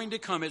is going to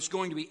come. It's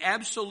going to be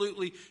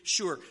absolutely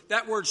sure.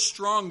 That word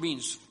strong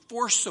means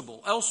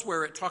forcible.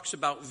 Elsewhere it talks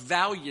about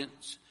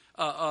valiance,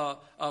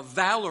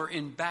 valor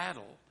in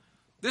battle.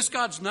 This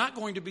God's not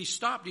going to be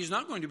stopped. He's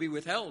not going to be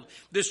withheld.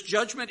 This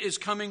judgment is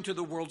coming to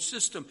the world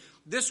system.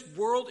 This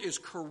world is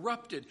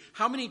corrupted.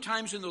 How many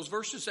times in those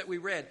verses that we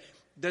read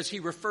does he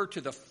refer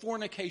to the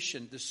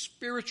fornication, the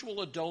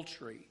spiritual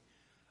adultery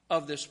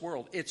of this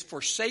world? It's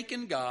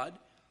forsaken God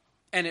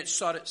and it's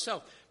sought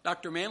itself.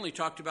 Dr. Manley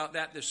talked about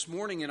that this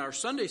morning in our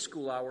Sunday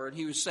school hour, and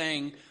he was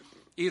saying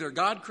either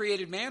God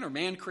created man or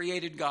man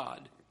created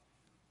God.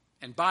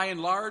 And by and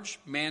large,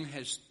 man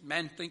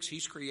thinks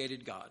he's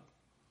created God.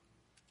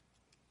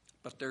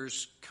 But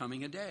there's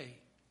coming a day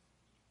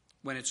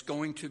when it's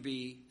going to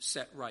be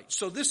set right.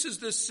 So this is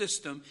this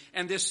system,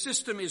 and this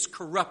system is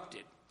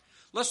corrupted.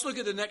 Let's look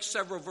at the next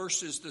several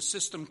verses, the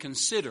system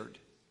considered.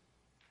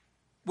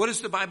 What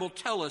does the Bible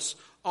tell us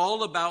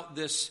all about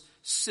this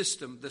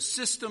system? The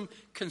system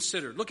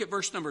considered. Look at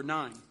verse number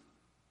 9.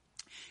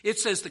 It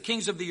says, the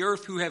kings of the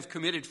earth who have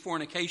committed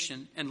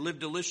fornication and lived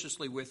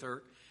deliciously with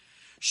her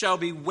shall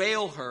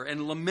bewail her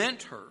and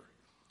lament her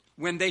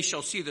when they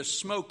shall see the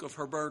smoke of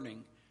her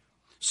burning,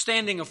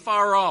 standing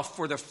afar off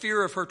for the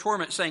fear of her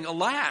torment, saying,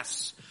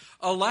 Alas,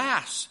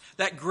 alas,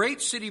 that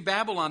great city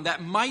Babylon,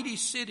 that mighty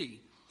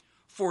city,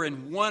 for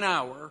in 1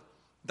 hour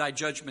thy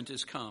judgment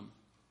is come.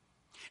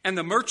 And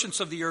the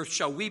merchants of the earth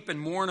shall weep and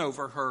mourn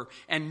over her,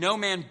 and no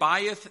man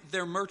buyeth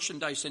their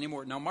merchandise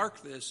anymore. Now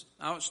mark this.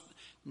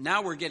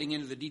 Now we're getting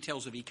into the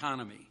details of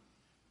economy.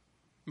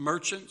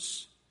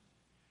 Merchants,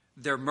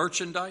 their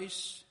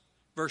merchandise.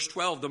 Verse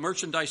 12, the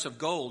merchandise of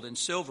gold and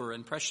silver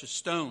and precious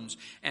stones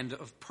and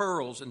of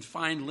pearls and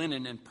fine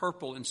linen and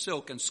purple and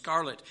silk and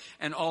scarlet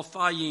and all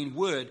thyine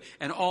wood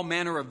and all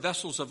manner of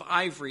vessels of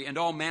ivory and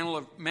all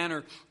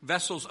manner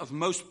vessels of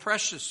most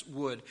precious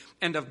wood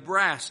and of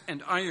brass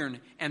and iron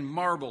and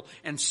marble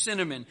and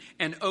cinnamon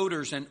and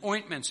odors and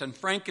ointments and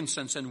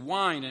frankincense and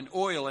wine and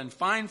oil and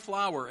fine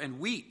flour and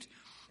wheat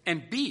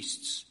and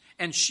beasts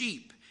and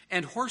sheep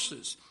and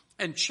horses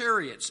and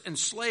chariots and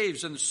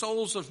slaves and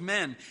souls of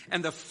men,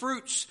 and the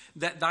fruits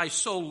that thy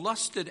soul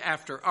lusted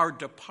after are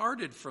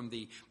departed from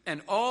thee,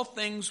 and all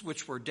things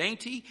which were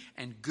dainty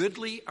and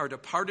goodly are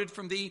departed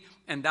from thee,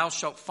 and thou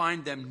shalt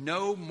find them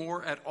no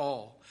more at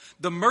all.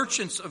 The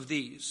merchants of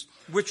these,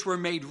 which were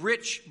made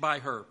rich by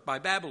her, by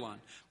Babylon,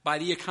 by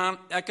the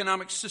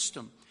economic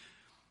system,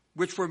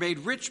 which were made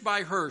rich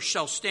by her,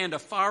 shall stand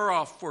afar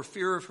off for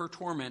fear of her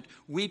torment,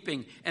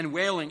 weeping and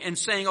wailing, and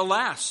saying,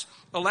 Alas,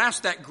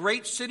 alas, that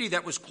great city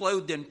that was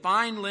clothed in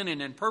fine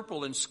linen and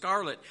purple and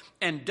scarlet,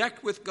 and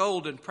decked with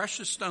gold and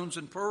precious stones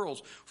and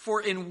pearls.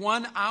 For in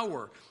 1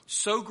 hour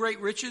so great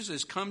riches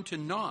is come to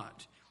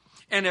naught.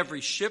 And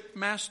every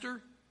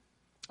shipmaster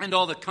and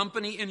all the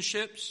company in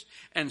ships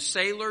and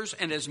sailors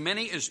and as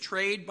many as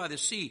trade by the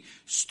sea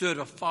stood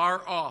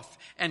afar off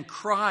and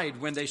cried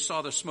when they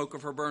saw the smoke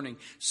of her burning,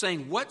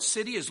 saying, What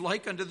city is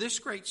like unto this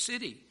great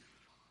city?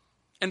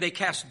 And they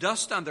cast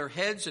dust on their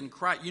heads and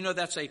cried. You know,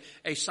 that's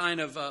a sign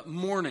of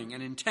mourning,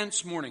 an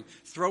intense mourning,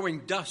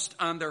 throwing dust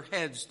on their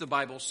heads, the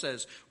Bible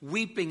says,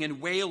 weeping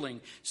and wailing,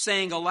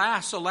 saying,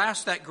 Alas,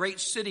 alas, that great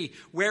city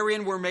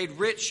wherein were made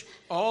rich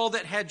all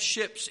that had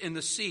ships in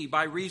the sea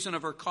by reason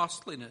of her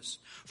costliness.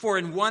 For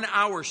in 1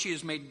 hour she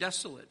is made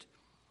desolate.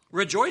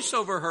 Rejoice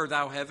over her,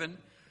 thou heaven,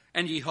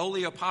 and ye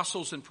holy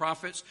apostles and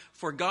prophets,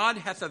 for God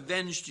hath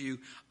avenged you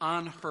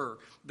on her.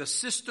 The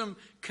system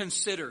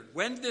considered.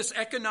 When this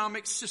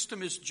economic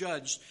system is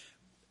judged,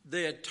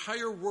 the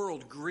entire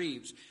world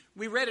grieves.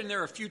 We read in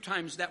there a few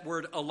times that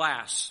word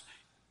alas.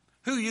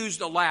 Who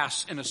used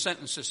alas in a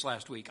sentence this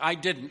last week? I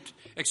didn't,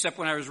 except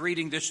when I was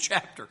reading this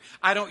chapter.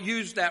 I don't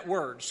use that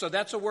word, so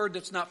that's a word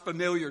that's not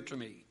familiar to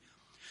me.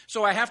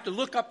 So I have to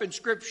look up in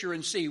Scripture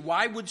and see,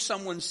 why would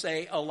someone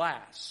say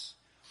alas?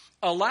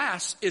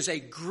 Alas is a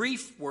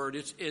grief word.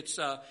 It's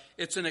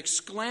an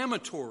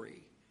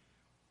exclamatory.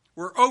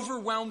 We're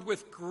overwhelmed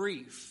with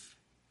grief.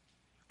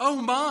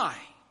 Oh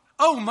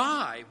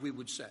my, we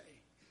would say.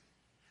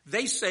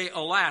 They say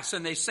alas,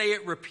 and they say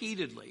it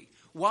repeatedly.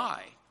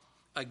 Why?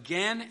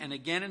 Again and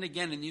again and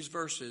again in these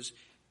verses,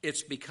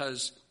 it's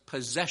because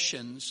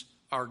possessions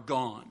are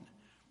gone.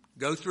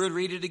 Go through and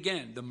read it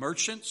again. The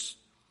merchants,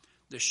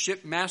 the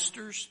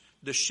shipmasters,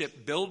 the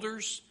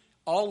shipbuilders,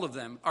 all of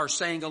them are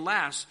saying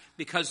alas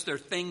because their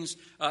things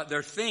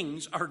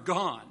are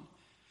gone.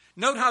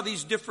 Note how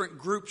these different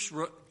groups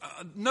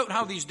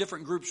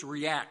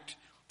react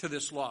to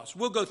this loss.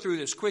 We'll go through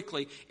this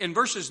quickly. In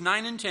verses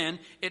 9 and 10,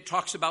 it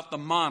talks about the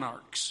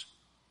monarchs.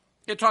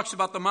 It talks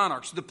about the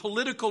monarchs, the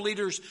political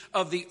leaders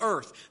of the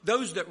earth,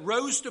 those that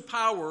rose to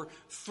power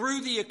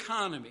through the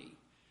economy.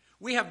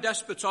 We have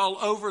despots all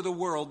over the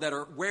world that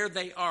are where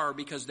they are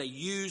because they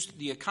used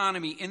the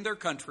economy in their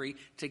country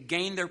to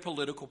gain their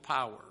political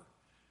power.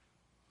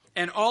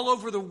 And all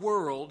over the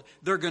world,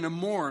 they're going to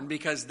mourn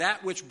because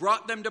that which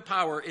brought them to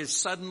power is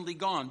suddenly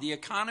gone. The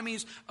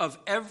economies of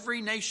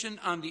every nation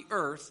on the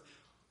earth,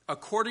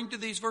 according to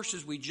these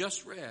verses we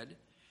just read,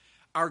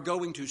 are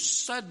going to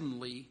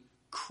suddenly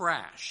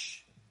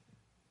crash.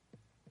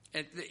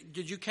 And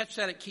did you catch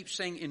that? It keeps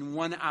saying in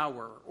 1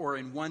 hour or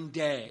in 1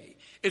 day.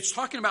 It's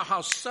talking about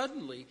how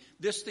suddenly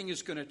this thing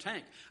is going to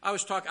tank. I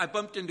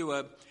bumped into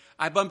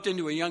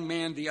a young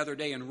man the other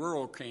day in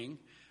Rural King,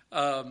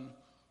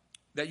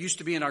 that used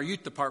to be in our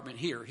youth department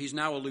here. He's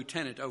now a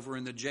lieutenant over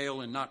in the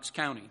jail in Knox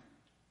County.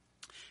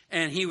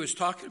 And he was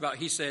talking about,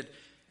 he said,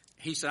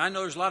 I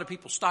know there's a lot of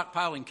people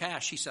stockpiling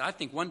cash. He said, I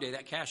think one day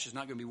that cash is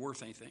not going to be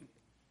worth anything.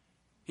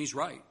 He's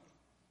right.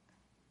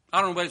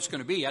 I don't know what it's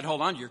going to be. I'd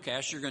hold on to your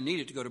cash. You're going to need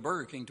it to go to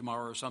Burger King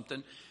tomorrow or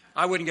something.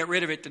 I wouldn't get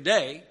rid of it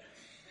today.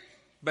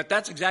 But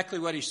that's exactly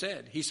what he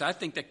said. He said,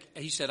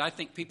 I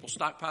think people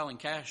stockpiling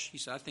cash. He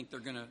said, I think they're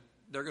going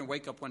to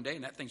wake up one day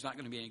and that thing's not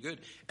going to be any good.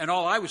 And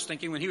all I was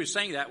thinking when he was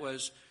saying that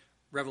was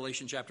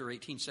Revelation chapter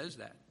 18 says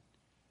that.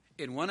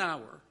 In 1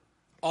 hour,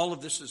 all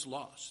of this is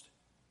lost.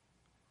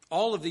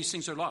 All of these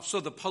things are lost. So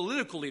the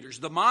political leaders,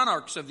 the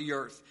monarchs of the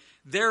earth,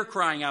 they're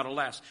crying out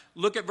alas.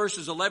 Look at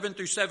verses 11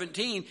 through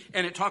 17,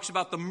 and it talks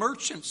about the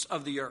merchants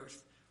of the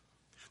earth.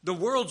 The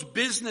world's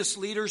business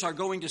leaders are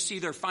going to see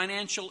their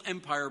financial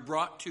empire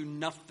brought to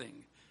nothing,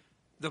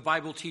 the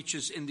Bible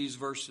teaches in these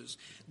verses.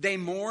 They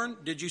mourn.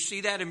 Did you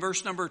see that in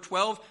verse number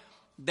 12?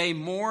 They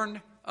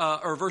mourn,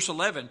 or verse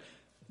 11.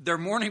 They're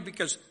mourning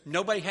because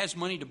nobody has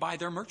money to buy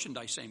their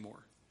merchandise anymore.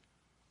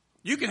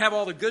 You can have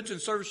all the goods and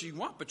services you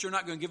want, but you're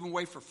not going to give them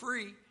away for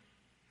free.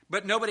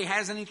 But nobody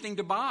has anything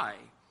to buy.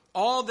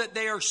 All that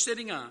they are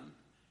sitting on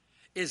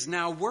is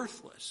now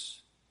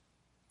worthless.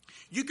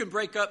 You can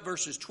break up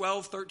verses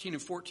 12, 13,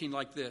 and 14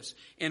 like this.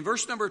 In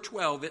verse number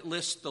 12, it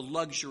lists the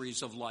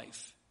luxuries of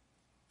life.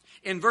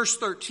 In verse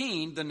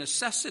 13, the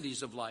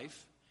necessities of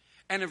life.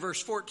 And in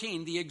verse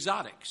 14, the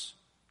exotics.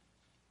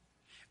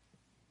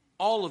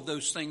 All of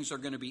those things are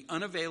going to be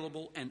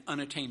unavailable and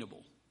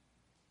unattainable.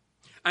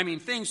 I mean,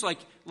 things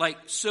like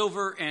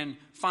silver and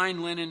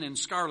fine linen and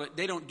scarlet,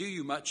 they don't do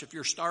you much if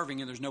you're starving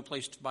and there's no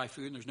place to buy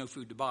food and there's no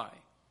food to buy.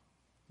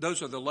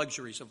 Those are the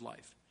luxuries of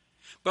life.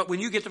 But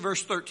when you get to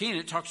verse 13,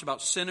 it talks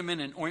about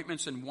cinnamon and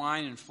ointments and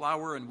wine and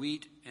flour and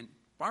wheat and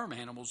farm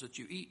animals that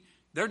you eat.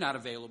 They're not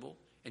available,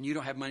 and you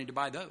don't have money to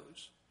buy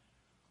those.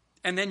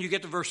 And then you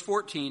get to verse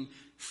 14,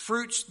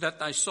 fruits that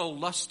thy soul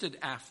lusted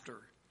after.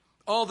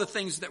 All the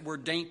things that were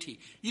dainty.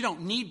 You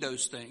don't need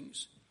those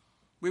things.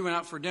 We went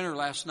out for dinner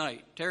last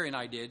night. Terry and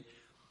I did.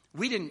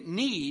 We didn't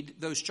need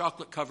those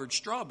chocolate-covered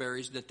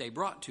strawberries that they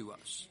brought to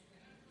us.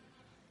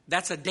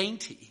 That's a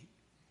dainty.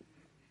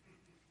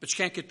 But you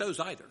can't get those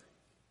either.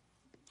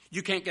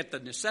 You can't get the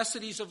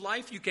necessities of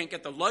life. You can't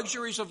get the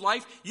luxuries of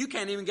life. You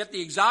can't even get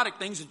the exotic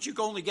things that you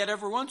can only get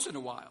every once in a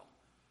while.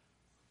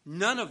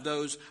 None of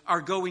those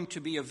are going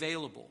to be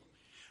available.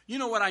 You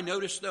know what I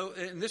noticed, though,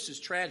 and this is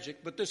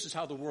tragic, but this is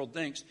how the world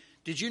thinks.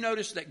 Did you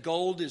notice that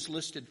gold is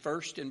listed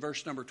first in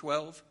verse number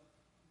 12?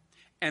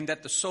 And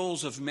that the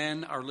souls of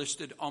men are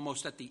listed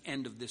almost at the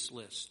end of this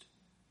list.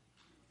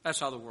 That's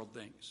how the world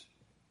thinks.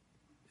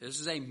 This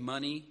is a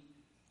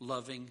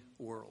money-loving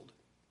world.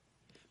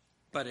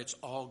 But it's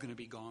all going to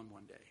be gone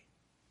one day.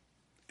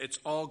 It's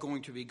all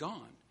going to be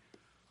gone.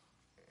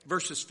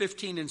 Verses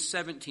 15 and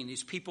 17,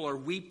 these people are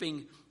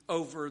weeping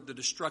over the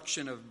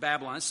destruction of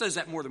Babylon. It says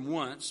that more than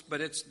once, but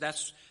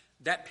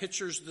that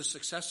pictures the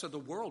success of the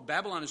world.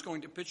 Babylon is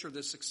going to picture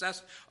the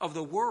success of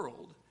the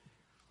world.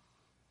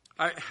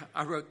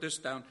 I wrote this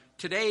down.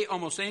 Today,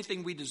 almost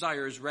anything we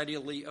desire is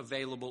readily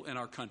available in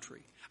our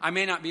country. I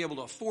may not be able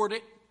to afford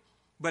it,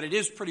 but it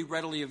is pretty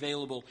readily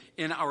available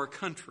in our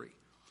country.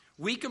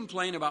 We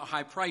complain about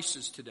high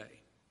prices today.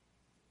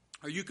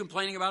 Are you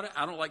complaining about it?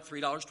 I don't like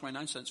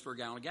 $3.29 for a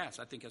gallon of gas.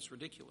 I think that's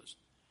ridiculous.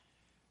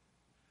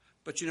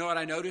 But you know what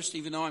I noticed?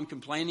 Even though I'm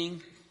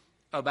complaining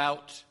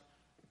about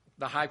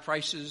the high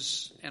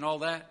prices and all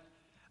that,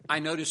 I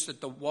noticed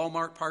that the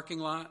Walmart parking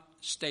lot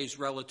stays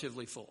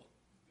relatively full.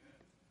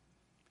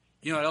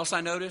 You know what else I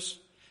noticed?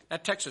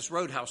 That Texas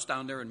Roadhouse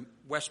down there in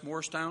West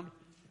Morristown,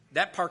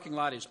 that parking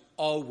lot is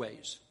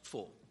always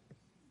full.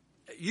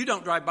 You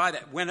don't drive by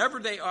that. Whenever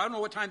I don't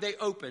know what time they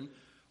open,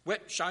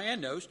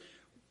 Cheyenne knows,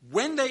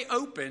 when they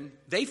open,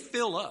 they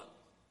fill up.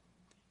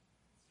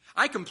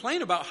 I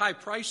complain about high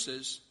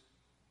prices,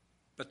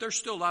 but there's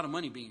still a lot of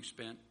money being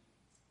spent.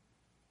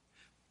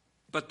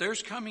 But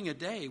there's coming a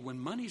day when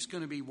money's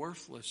going to be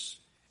worthless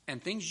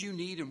and things you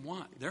need and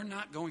want, they're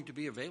not going to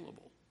be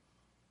available.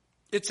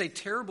 It's a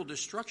terrible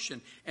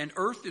destruction, and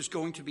earth is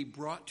going to be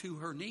brought to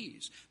her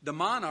knees. The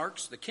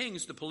monarchs, the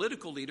kings, the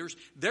political leaders,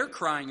 they're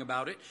crying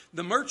about it.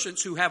 The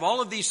merchants who have all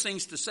of these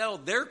things to sell,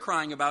 they're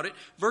crying about it.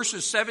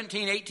 Verses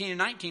 17, 18, and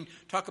 19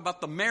 talk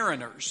about the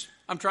mariners.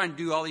 I'm trying to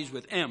do all these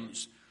with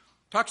M's.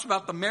 Talks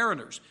about the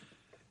mariners.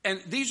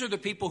 And these are the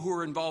people who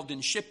are involved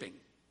in shipping.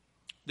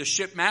 The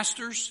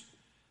shipmasters,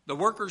 the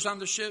workers on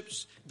the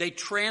ships, they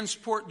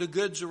transport the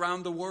goods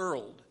around the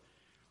world.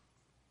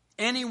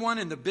 Anyone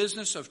in the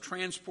business of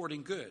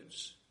transporting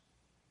goods.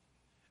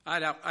 I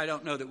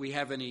don't know that we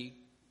have any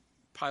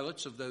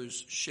pilots of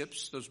those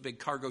ships, those big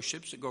cargo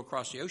ships that go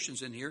across the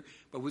oceans in here,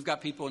 but we've got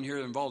people in here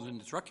that are involved in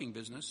the trucking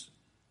business.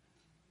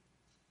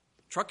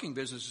 Trucking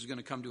business is going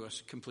to come to a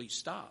complete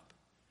stop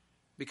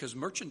because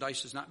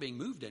merchandise is not being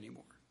moved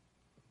anymore.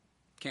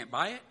 Can't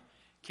buy it,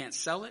 can't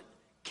sell it,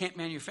 can't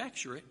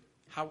manufacture it.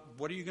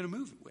 What are you going to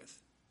move it with?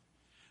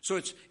 So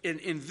it's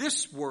in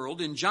this world,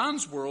 in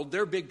John's world,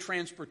 their big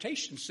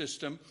transportation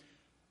system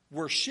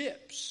were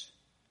ships.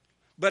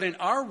 But in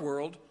our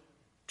world,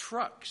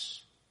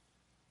 trucks,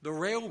 the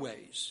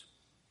railways,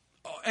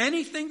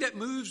 anything that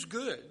moves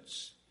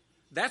goods.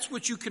 That's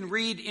what you can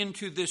read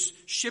into this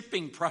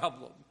shipping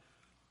problem.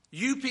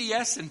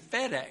 UPS and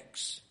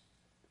FedEx.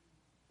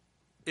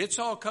 It's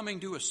all coming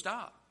to a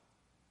stop.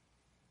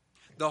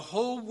 The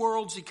whole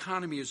world's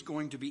economy is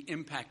going to be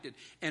impacted.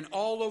 And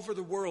all over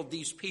the world,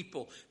 these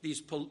people,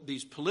 these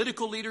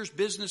political leaders,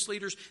 business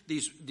leaders,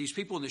 these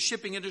people in the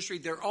shipping industry,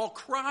 they're all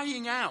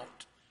crying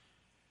out.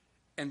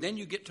 And then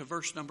you get to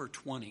verse number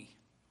 20.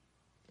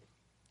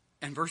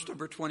 And verse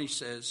number 20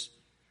 says,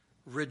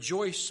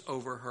 rejoice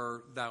over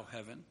her, thou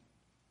heaven.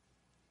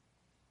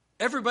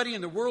 Everybody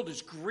in the world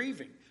is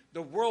grieving.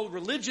 The world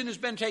religion has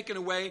been taken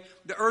away.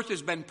 The earth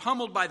has been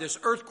pummeled by this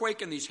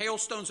earthquake and these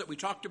hailstones that we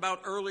talked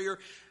about earlier.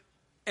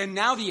 And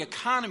now the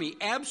economy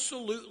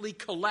absolutely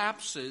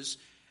collapses.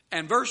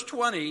 And verse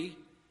 20,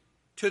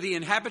 to the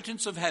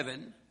inhabitants of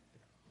heaven,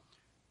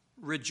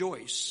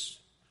 rejoice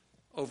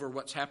over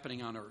what's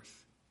happening on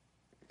earth.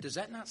 Does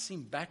that not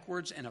seem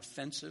backwards and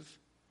offensive?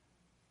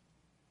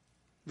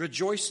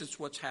 Rejoice at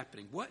what's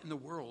happening. What in the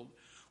world?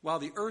 While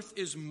the earth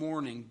is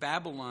mourning,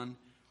 Babylon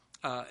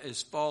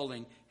is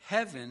falling,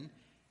 heaven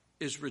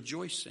is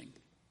rejoicing.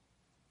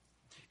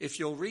 If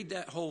you'll read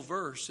that whole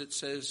verse, it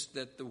says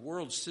that the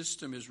world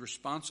system is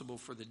responsible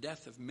for the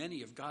death of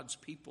many of God's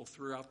people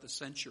throughout the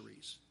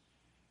centuries.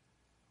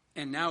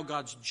 And now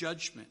God's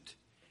judgment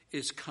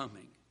is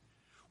coming.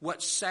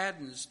 What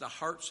saddens the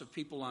hearts of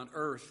people on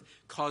earth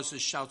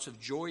causes shouts of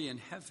joy in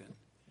heaven.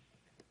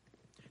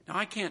 Now,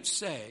 I can't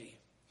say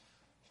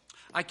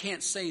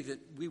that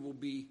we will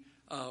be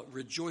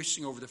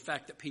rejoicing over the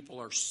fact that people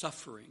are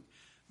suffering.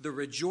 The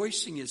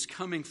rejoicing is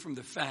coming from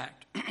the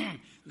fact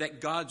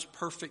that God's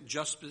perfect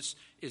justice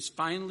is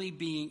finally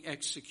being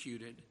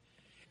executed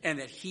and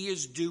that he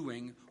is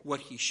doing what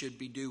he should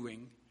be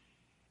doing.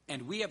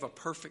 And we have a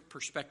perfect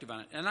perspective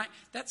on it. And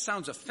that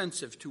sounds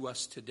offensive to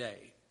us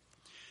today.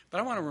 But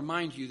I want to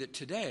remind you that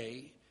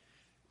today,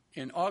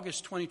 in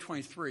August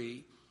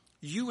 2023,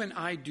 you and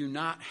I do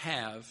not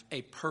have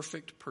a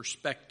perfect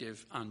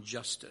perspective on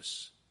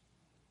justice.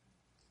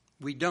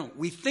 We don't.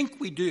 We think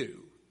we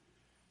do,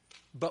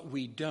 but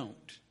we don't.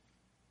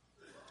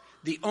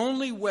 The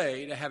only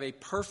way to have a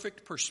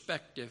perfect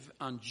perspective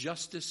on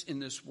justice in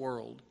this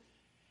world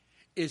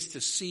is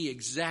to see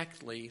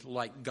exactly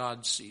like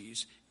God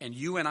sees. And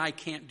you and I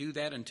can't do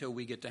that until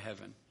we get to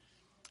heaven.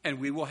 And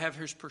we will have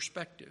his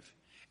perspective.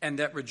 And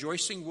that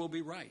rejoicing will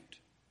be right.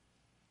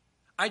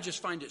 I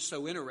just find it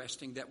so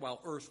interesting that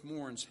while earth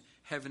mourns,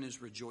 heaven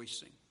is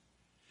rejoicing.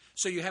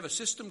 So you have a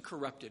system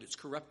corrupted. It's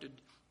corrupted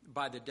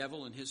by the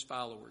devil and his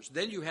followers.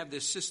 Then you have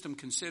this system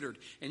considered,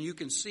 and you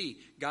can see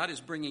God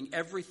is bringing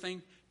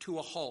everything to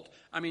a halt.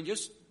 I'm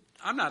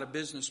not a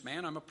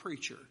businessman, I'm a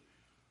preacher.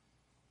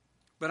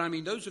 But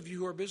those of you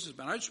who are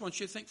businessmen, I just want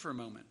you to think for a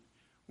moment.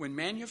 When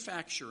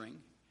manufacturing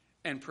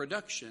and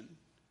production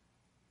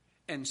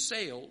and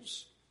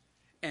sales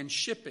and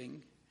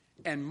shipping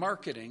and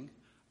marketing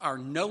are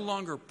no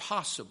longer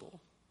possible,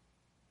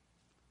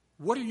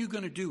 what are you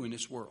going to do in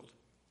this world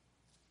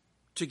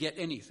to get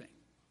anything?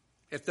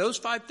 If those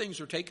 5 things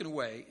are taken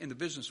away in the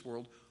business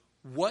world,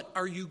 what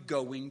are you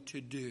going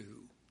to do?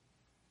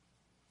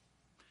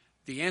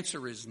 The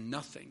answer is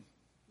nothing.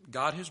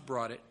 God has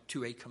brought it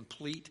to a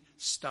complete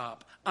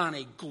stop on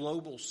a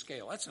global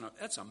scale.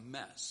 That's a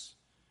mess.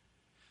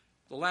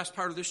 The last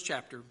part of this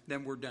chapter,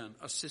 then we're done.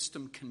 A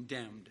system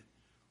condemned.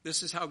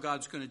 This is how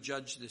God's going to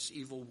judge this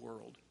evil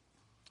world.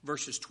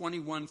 Verses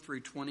 21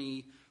 through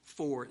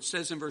 24. It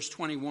says in verse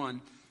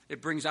 21,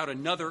 it brings out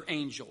another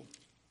angel.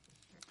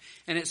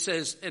 And it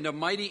says, and a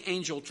mighty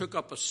angel took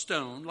up a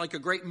stone, like a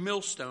great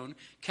millstone,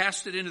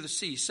 cast it into the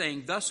sea,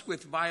 saying, thus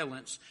with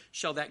violence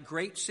shall that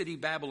great city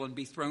Babylon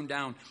be thrown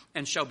down,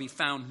 and shall be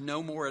found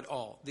no more at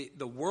all.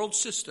 The world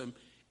system,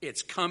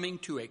 it's coming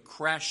to a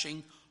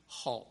crashing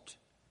halt.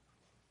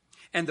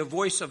 And the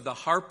voice of the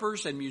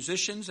harpers and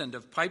musicians and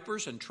of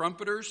pipers and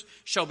trumpeters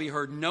shall be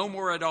heard no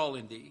more at all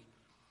in thee.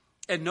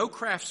 And no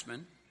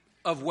craftsman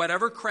of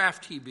whatever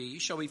craft he be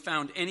shall be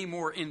found any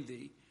more in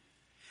thee.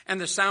 And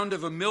the sound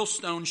of a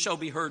millstone shall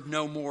be heard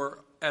no more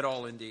at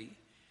all in thee.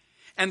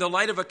 And the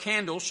light of a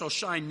candle shall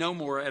shine no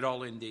more at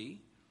all in thee.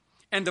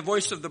 And the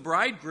voice of the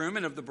bridegroom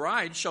and of the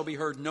bride shall be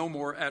heard no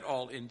more at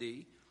all in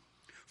thee.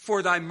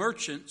 For thy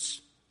merchants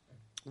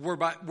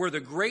were the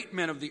great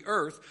men of the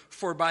earth,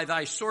 for by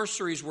thy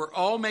sorceries were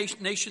all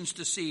nations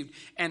deceived,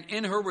 and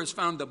in her was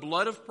found the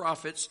blood of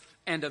prophets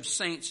and of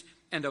saints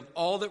and of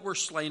all that were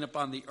slain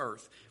upon the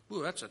earth.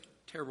 Ooh, that's a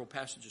terrible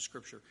passage of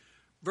Scripture.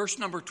 Verse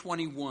number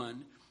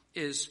 21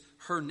 is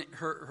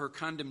her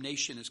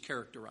condemnation is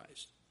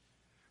characterized.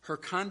 Her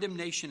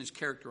condemnation is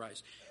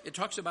characterized. It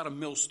talks about a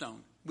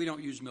millstone. We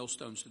don't use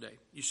millstones today.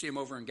 You see them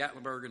over in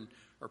Gatlinburg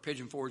or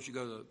Pigeon Forge. You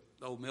go to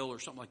the old mill or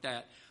something like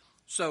that.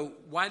 So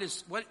what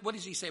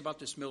does he say about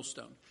this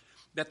millstone?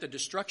 That the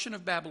destruction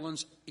of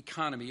Babylon's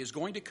economy is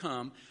going to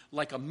come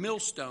like a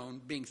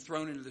millstone being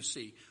thrown into the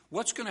sea.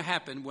 What's going to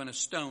happen when a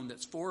stone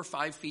that's 4 or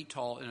 5 feet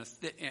tall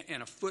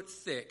and a foot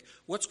thick,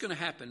 what's going to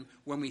happen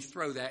when we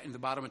throw that in the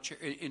bottom of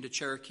into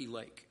Cherokee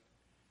Lake?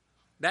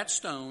 That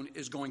stone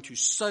is going to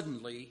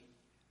suddenly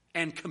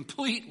and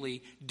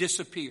completely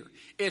disappear.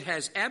 It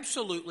has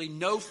absolutely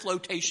no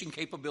flotation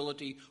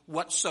capability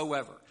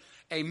whatsoever.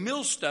 a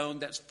millstone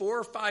that's 4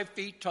 or 5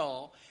 feet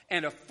tall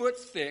and a foot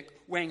thick,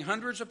 weighing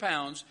hundreds of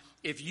pounds,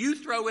 if you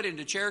throw it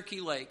into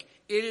Cherokee Lake,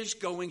 it is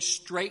going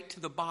straight to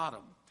the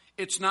bottom.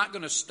 It's not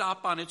going to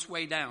stop on its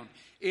way down.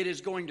 It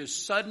is going to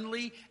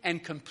suddenly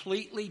and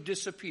completely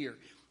disappear.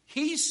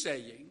 He's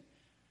saying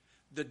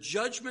the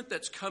judgment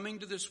that's coming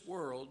to this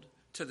world,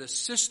 to the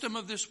system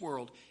of this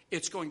world,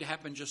 it's going to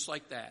happen just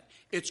like that.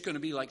 It's going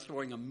to be like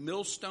throwing a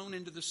millstone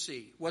into the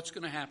sea. What's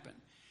going to happen?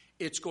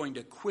 It's going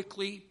to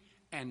quickly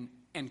and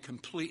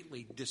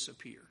completely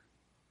disappear.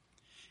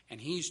 And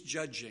he's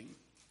judging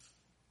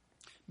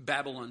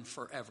Babylon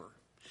forever.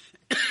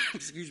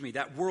 Excuse me,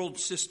 that world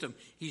system,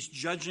 he's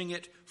judging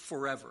it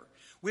forever.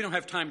 We don't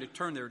have time to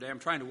turn there today. I'm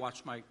trying to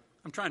watch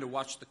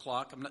the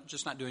clock. I'm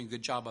not doing a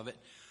good job of it.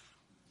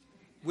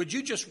 Would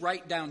you just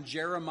write down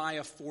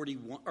Jeremiah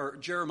 41 or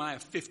Jeremiah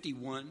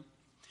 51?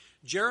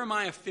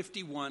 Jeremiah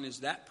 51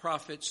 is that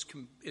prophet's,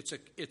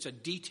 it's a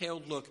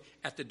detailed look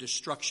at the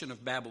destruction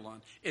of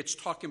Babylon. It's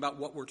talking about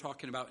what we're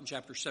talking about in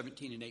chapter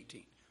 17 and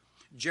 18.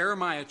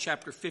 Jeremiah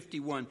chapter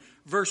 51,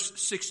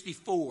 verse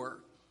 64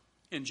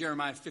 in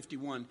Jeremiah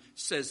 51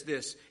 says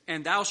this,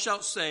 "And thou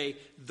shalt say,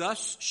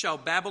 thus shall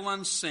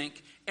Babylon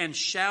sink and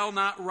shall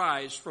not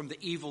rise from the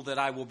evil that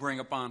I will bring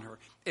upon her."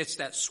 It's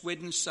that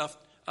sudden,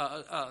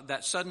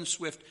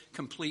 swift,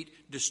 complete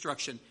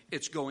destruction.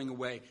 It's going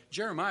away.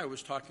 Jeremiah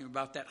was talking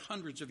about that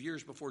hundreds of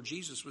years before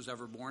Jesus was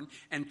ever born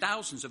and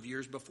thousands of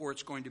years before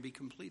it's going to be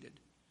completed.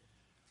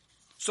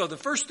 So the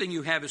first thing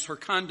you have is her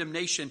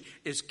condemnation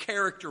is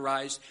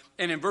characterized.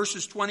 And in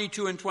verses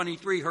 22 and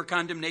 23, her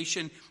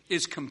condemnation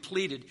is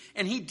completed.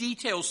 And he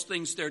details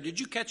things there. Did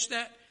you catch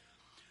that?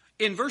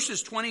 In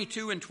verses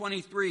 22 and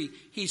 23,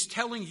 he's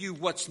telling you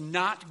what's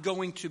not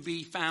going to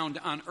be found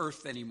on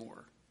earth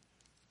anymore.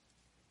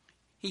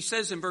 He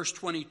says in verse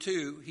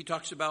 22, he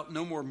talks about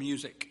no more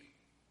music.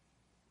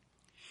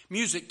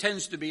 Music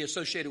tends to be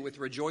associated with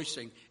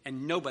rejoicing,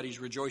 and nobody's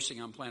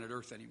rejoicing on planet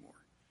Earth anymore.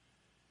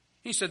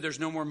 He said there's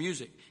no more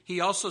music.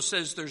 He also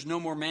says there's no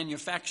more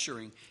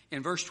manufacturing.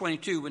 In verse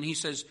 22, when he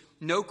says,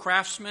 "No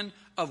craftsman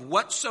of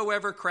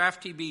whatsoever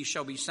craft he be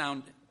shall be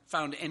found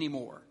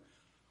anymore."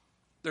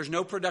 There's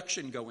no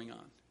production going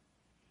on.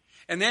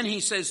 And then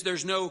he says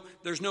there's no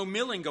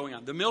milling going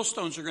on. The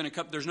millstones are going to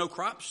come. There's no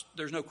crops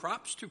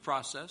to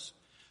process.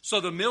 So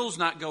the mill's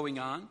not going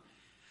on.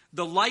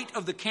 The light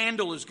of the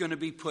candle is going to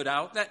be put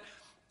out.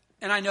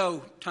 And I know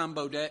Tom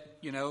Bodette,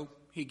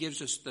 he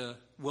gives us the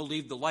 "we'll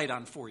leave the light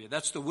on for you."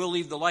 That's the "we'll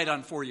leave the light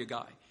on for you"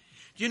 guy.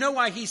 Do you know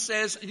why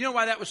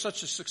that was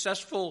such a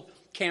successful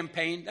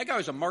campaign? That guy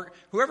was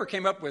whoever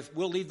came up with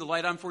 "we'll leave the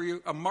light on for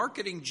you," a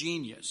marketing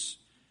genius.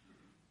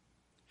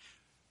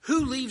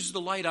 Who leaves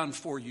the light on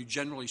for you,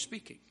 generally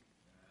speaking?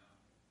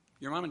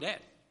 Your mom and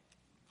dad.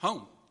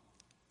 Home.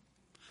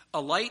 A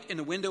light in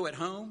the window at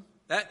home,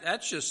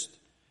 that's just,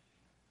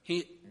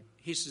 he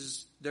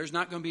says, there's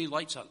not going to be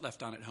lights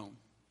left on at home.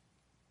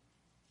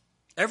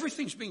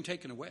 Everything's being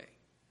taken away.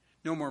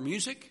 No more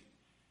music.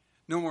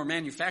 No more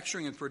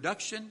manufacturing and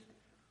production.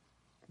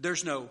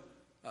 There's no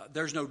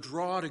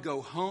draw to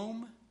go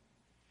home.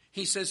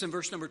 He says in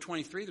verse number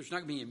 23, there's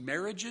not going to be any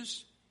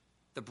marriages.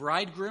 The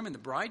bridegroom and the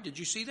bride, did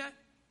you see that?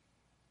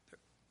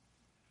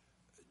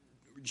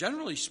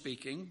 Generally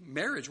speaking,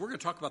 marriage, we're going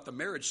to talk about the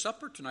marriage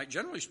supper tonight.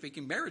 Generally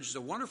speaking, marriage is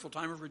a wonderful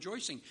time of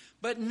rejoicing.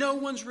 But no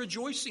one's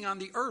rejoicing on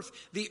the earth.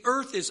 The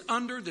earth is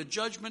under the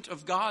judgment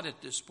of God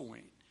at this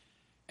point.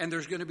 And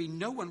there's going to be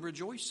no one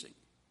rejoicing.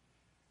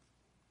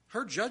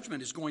 Her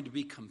judgment is going to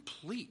be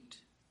complete.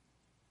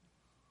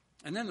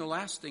 And then the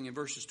last thing in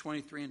verses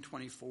 23 and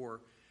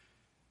 24,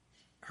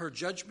 her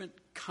judgment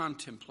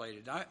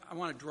contemplated. I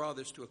want to draw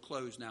this to a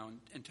close now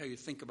and tell you,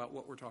 think about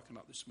what we're talking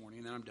about this morning,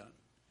 and then I'm done.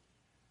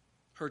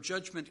 Her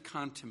judgment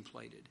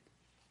contemplated.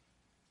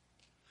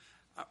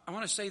 I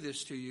want to say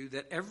this to you,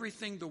 that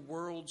everything the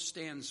world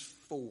stands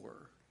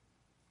for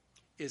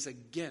is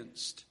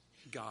against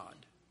God.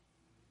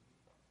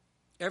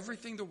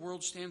 Everything the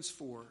world stands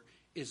for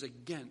is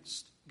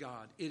against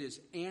God. It is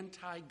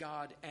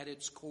anti-God at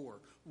its core.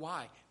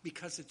 Why?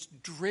 Because it's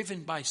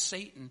driven by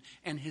Satan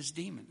and his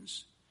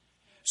demons.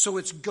 So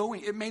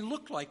it may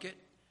look like it.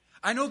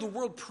 I know the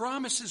world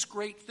promises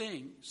great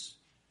things.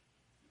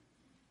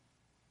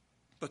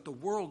 But the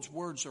world's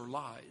words are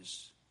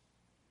lies.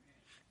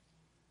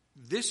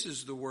 This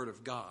is the word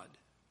of God.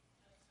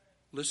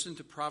 Listen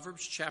to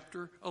Proverbs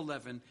chapter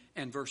 11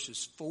 and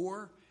verses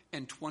 4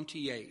 and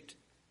 28.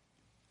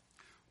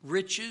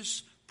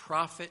 "Riches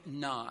profit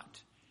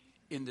not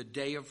in the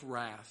day of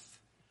wrath,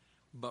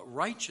 but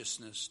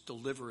righteousness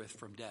delivereth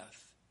from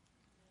death.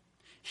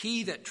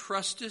 He that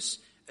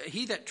trusteth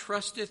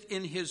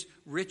in his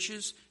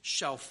riches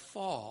shall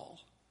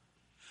fall,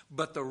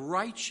 but the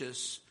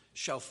righteous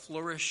shall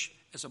flourish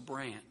as a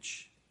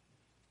branch."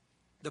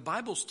 The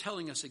Bible's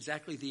telling us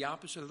exactly the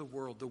opposite of the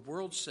world. The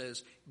world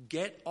says,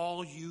 get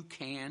all you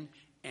can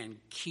and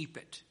keep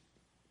it.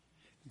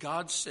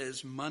 God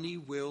says money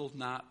will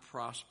not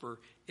prosper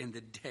in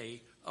the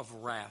day of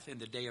wrath, in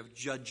the day of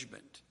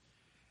judgment.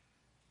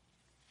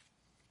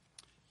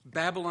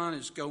 Babylon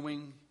is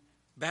going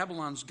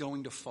Babylon's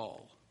going to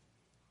fall.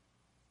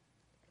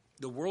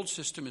 The world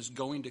system is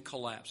going to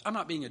collapse. I'm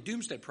not being a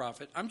doomsday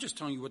prophet. I'm just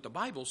telling you what the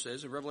Bible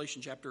says in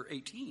Revelation chapter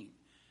 18.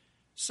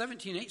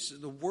 17:8 says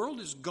the world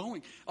is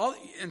going.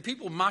 And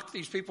people mock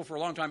these people for a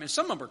long time, and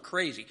some of them are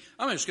crazy.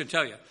 I'm just going to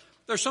tell you.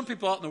 There's some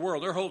people out in the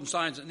world, they're holding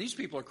signs, and these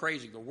people are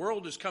crazy. The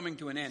world is coming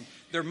to an end.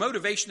 Their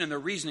motivation and their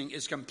reasoning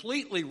is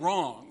completely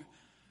wrong,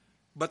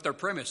 but their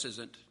premise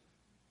isn't.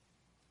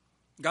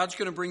 God's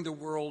going to bring the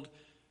world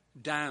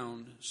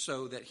down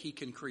so that he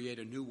can create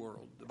a new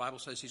world. The Bible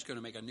says he's going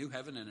to make a new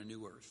heaven and a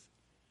new earth.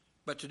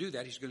 But to do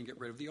that, he's going to get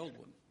rid of the old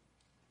one.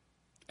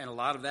 And a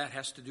lot of that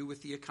has to do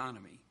with the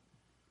economy.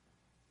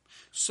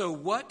 So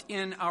what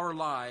in our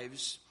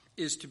lives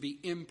is to be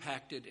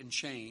impacted and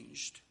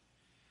changed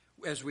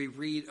as we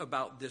read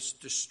about this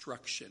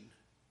destruction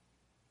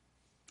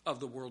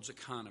of the world's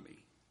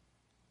economy?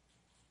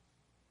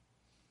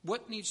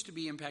 What needs to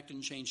be impacted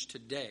and changed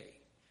today?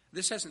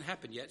 This hasn't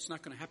happened yet. It's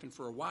not going to happen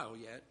for a while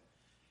yet.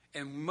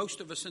 And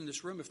most of us in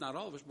this room, if not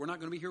all of us, we're not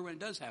going to be here when it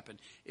does happen.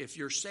 If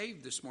you're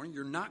saved this morning,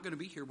 you're not going to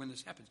be here when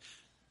this happens.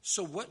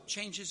 So what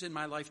changes in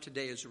my life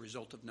today as a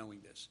result of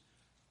knowing this?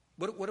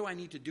 What do I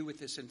need to do with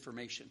this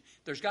information?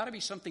 There's got to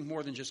be something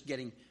more than just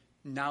getting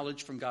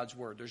knowledge from God's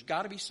word. There's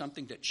got to be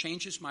something that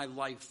changes my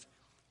life.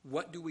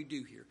 What do we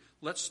do here?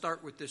 Let's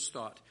start with this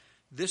thought.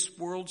 This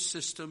world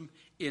system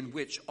in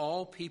which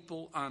all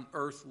people on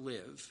earth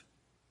live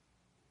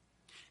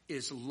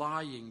is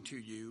lying to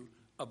you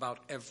about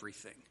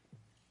everything.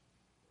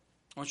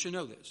 I want you to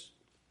know this.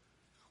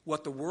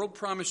 What the world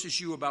promises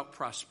you about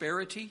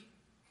prosperity,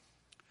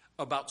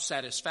 about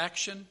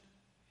satisfaction,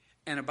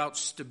 and about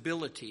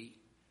stability,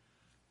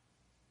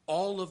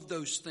 all of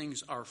those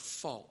things are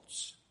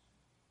false.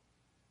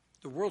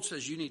 The world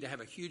says you need to have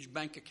a huge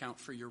bank account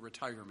for your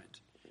retirement.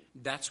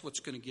 That's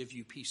what's going to give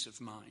you peace of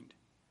mind.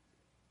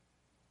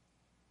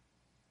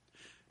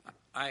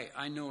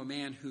 I know a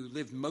man who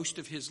lived most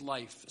of his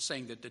life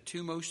saying that the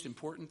two most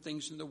important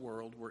things in the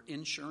world were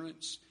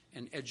insurance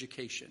and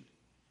education.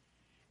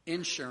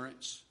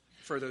 Insurance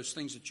for those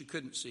things that you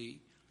couldn't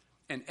see,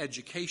 and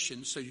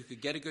education so you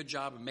could get a good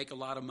job and make a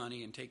lot of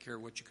money and take care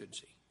of what you could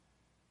see.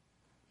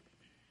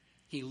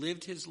 He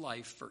lived his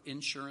life for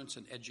insurance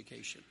and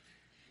education.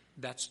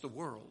 That's the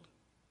world.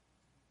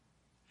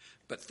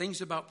 But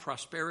things about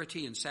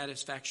prosperity and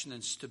satisfaction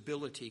and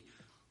stability,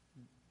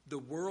 the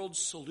world's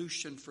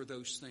solution for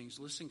those things,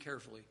 listen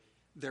carefully,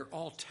 they're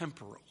all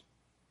temporal.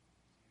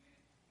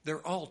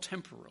 They're all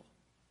temporal.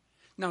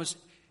 Now,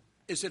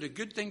 is it a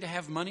good thing to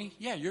have money?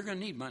 Yeah, you're going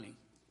to need money.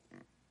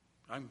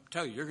 I'm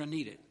telling you, you're going to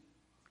need it.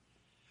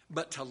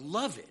 But to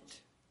love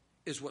it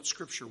is what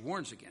Scripture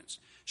warns against.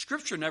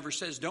 Scripture never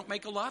says don't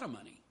make a lot of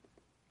money.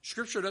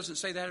 Scripture doesn't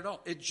say that at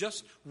all. It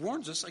just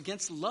warns us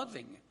against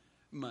loving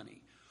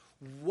money.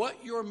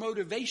 What your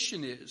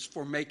motivation is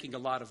for making a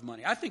lot of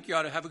money. I think you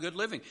ought to have a good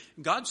living.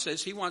 God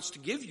says he wants to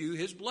give you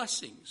his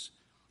blessings.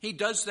 He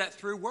does that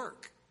through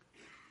work.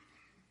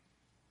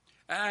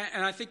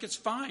 And I think it's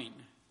fine.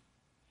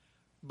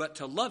 But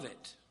to love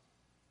it,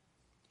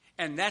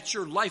 and that's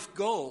your life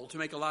goal, to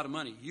make a lot of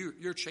money,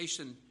 you're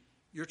chasing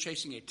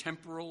a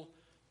temporal,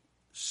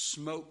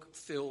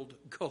 smoke-filled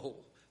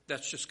goal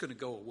that's just going to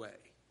go away.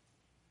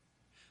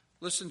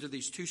 Listen to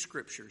these two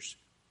scriptures.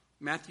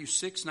 Matthew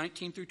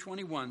 6:19 through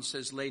 21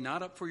 says, "Lay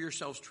not up for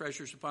yourselves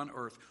treasures upon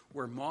earth,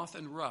 where moth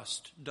and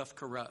rust doth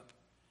corrupt,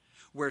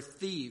 where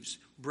thieves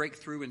break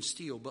through and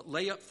steal. But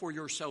lay up for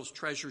yourselves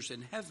treasures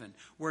in heaven,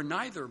 where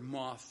neither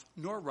moth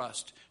nor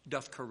rust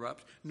doth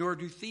corrupt, nor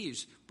do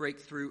thieves break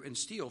through and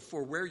steal.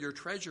 For where your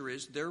treasure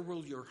is, there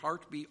will your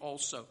heart be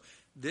also."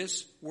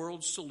 This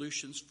world's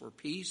solutions for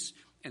peace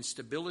and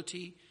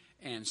stability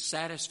and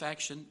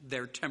satisfaction,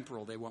 they're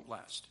temporal. They won't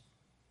last.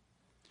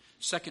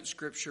 Second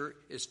scripture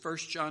is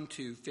 1 John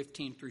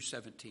 2:15 through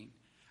 17.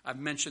 I've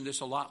mentioned this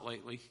a lot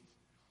lately.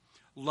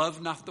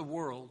 "Love not the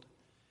world,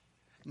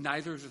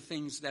 neither the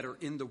things that are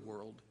in the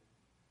world.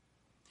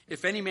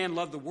 If any man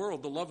love the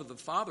world, the love of the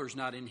Father is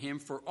not in him.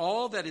 For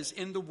all that is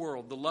in the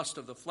world, the lust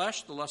of the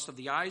flesh, the lust of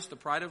the eyes, the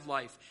pride of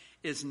life,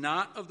 is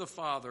not of the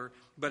Father,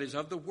 but is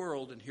of the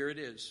world." And here it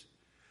is.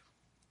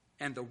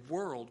 "And the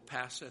world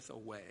passeth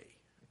away,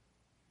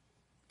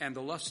 and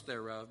the lust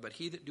thereof, but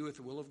he that doeth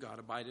the will of God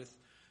abideth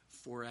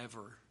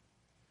forever."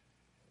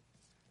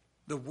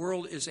 The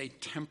world is a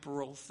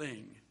temporal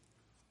thing.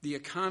 The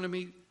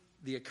economy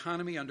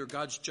under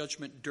God's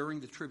judgment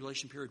during the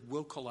tribulation period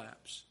will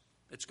collapse.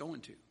 It's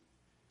going to.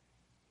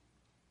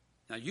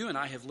 Now, you and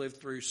I have lived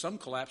through some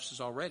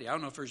collapses already. I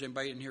don't know if there's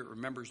anybody in here that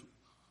remembers,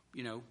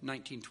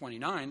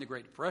 1929, the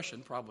Great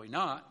Depression. Probably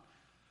not.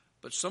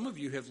 But some of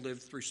you have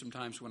lived through some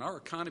times when our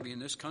economy in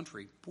this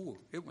country,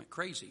 it went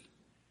crazy.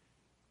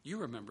 You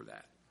remember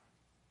that.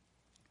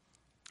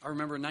 I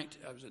remember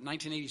was it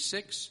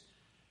 1986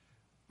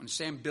 when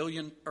Sam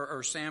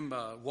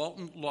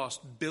Walton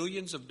lost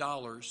billions of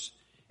dollars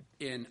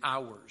in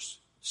hours.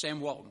 Sam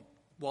Walton,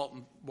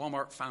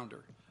 Walmart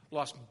founder,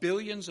 lost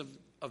billions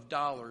of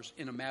dollars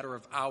in a matter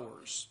of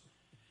hours.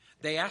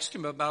 They asked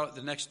him about it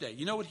the next day.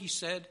 You know what he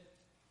said?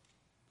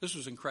 This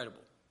was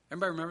incredible.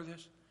 Everybody remember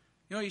this?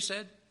 You know what he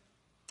said?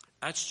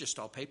 That's just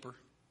all paper.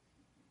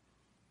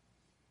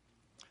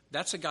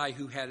 That's a guy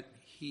who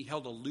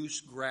held a loose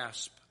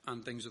grasp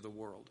on things of the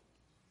world.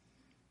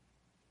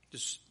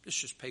 It's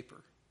just paper.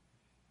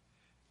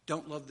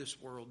 Don't love this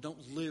world.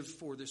 Don't live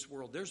for this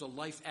world. There's a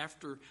life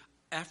after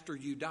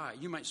you die.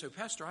 You might say,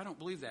 Pastor, I don't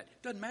believe that.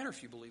 It doesn't matter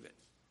if you believe it.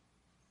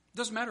 It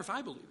doesn't matter if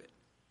I believe it.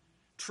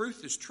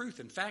 Truth is truth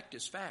and fact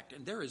is fact.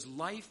 And there is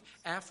life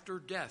after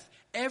death.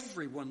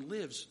 Everyone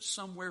lives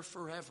somewhere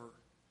forever.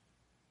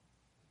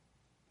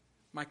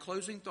 My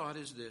closing thought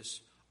is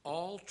this.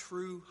 All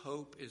true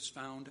hope is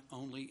found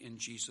only in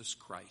Jesus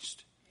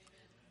Christ.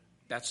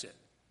 That's it.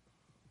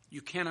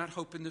 You cannot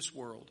hope in this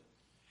world.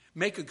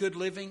 Make a good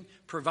living.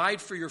 Provide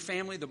for your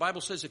family. The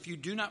Bible says if you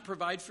do not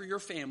provide for your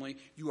family,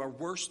 you are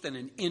worse than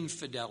an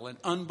infidel, an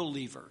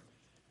unbeliever.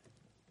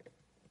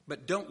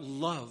 But don't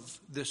love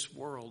this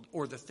world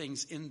or the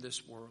things in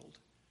this world.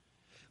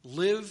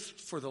 Live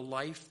for the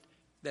life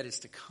that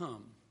is to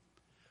come.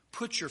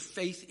 Put your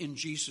faith in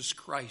Jesus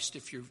Christ.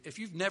 If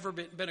you've never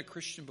been a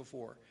Christian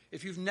before,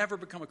 if you've never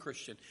become a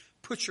Christian,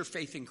 put your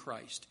faith in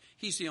Christ.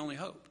 He's the only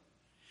hope.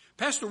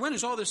 Pastor, when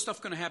is all this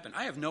stuff going to happen?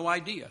 I have no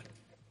idea.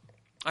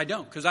 I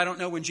don't, because I don't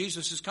know when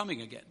Jesus is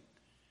coming again.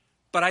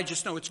 But I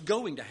just know it's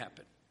going to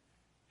happen.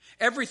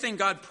 Everything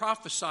God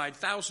prophesied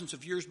thousands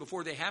of years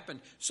before they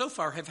happened so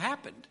far have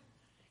happened.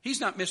 He's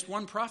not missed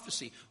one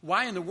prophecy.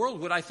 Why in the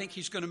world would I think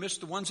he's going to miss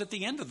the ones at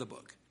the end of the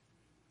book?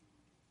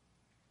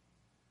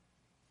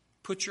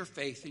 Put your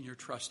faith and your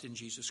trust in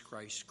Jesus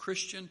Christ.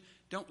 Christian,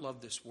 don't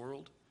love this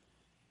world.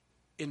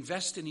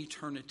 Invest in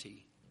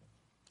eternity.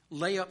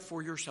 Lay up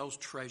for yourselves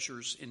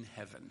treasures in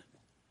heaven.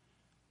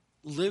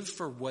 Live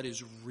for what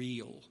is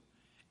real.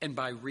 And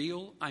by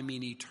real, I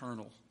mean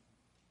eternal.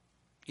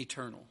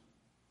 Eternal.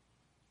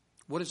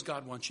 What does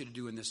God want you to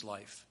do in this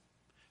life?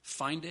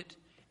 Find it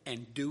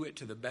and do it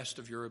to the best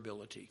of your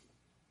ability.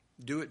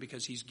 Do it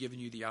because he's given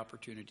you the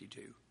opportunity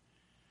to.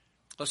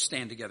 Let's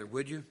stand together,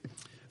 would you?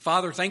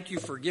 Father, thank you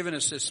for giving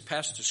us this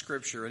passage of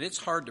Scripture. And it's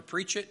hard to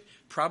preach it,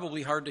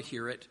 probably hard to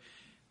hear it.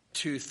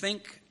 To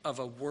think of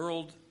a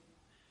world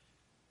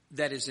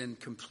that is in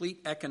complete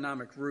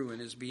economic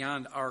ruin is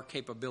beyond our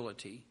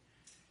capability.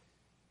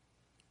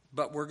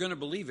 But we're going to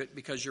believe it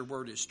because your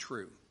word is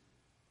true.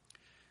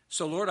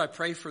 So, Lord, I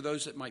pray for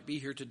those that might be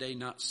here today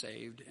not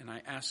saved, and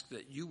I ask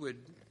that you would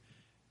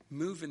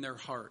move in their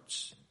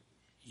hearts.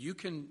 You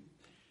can,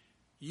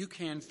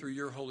 through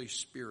your Holy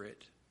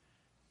Spirit,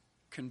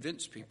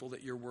 convince people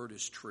that your word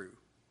is true.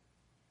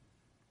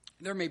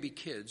 There may be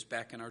kids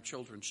back in our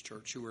children's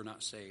church who are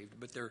not saved,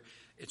 but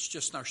it's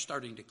just now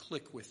starting to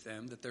click with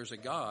them that there's a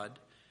God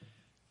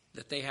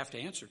that they have to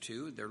answer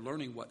to. They're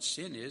learning what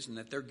sin is and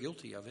that they're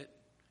guilty of it.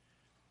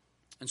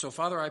 And so,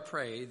 Father, I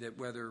pray that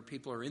whether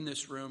people are in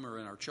this room or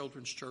in our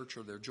children's church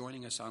or they're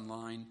joining us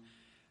online,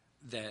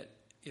 that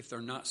if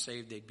they're not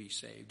saved, they'd be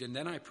saved. And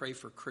then I pray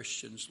for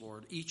Christians,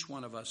 Lord, each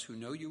one of us who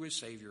know you as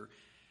Savior,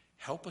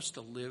 help us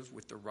to live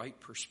with the right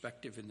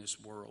perspective in this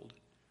world.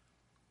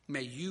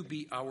 May you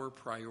be our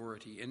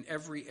priority in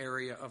every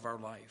area of our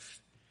life.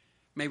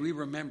 May we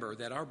remember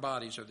that our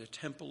bodies are the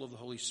temple of the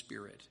Holy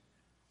Spirit.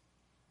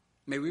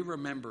 May we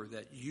remember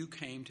that you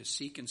came to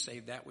seek and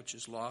save that which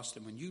is lost.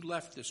 And when you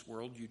left this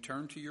world, you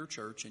turned to your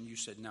church and you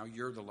said, now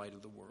you're the light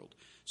of the world.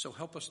 So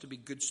help us to be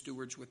good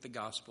stewards with the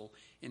gospel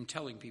in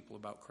telling people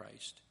about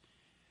Christ.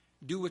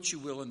 Do what you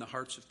will in the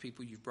hearts of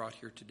people you've brought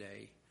here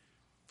today.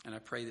 And I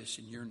pray this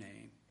in your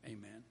name.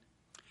 Amen.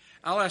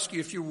 I'll ask you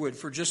if you would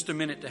for just a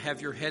minute to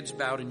have your heads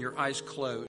bowed and your eyes closed.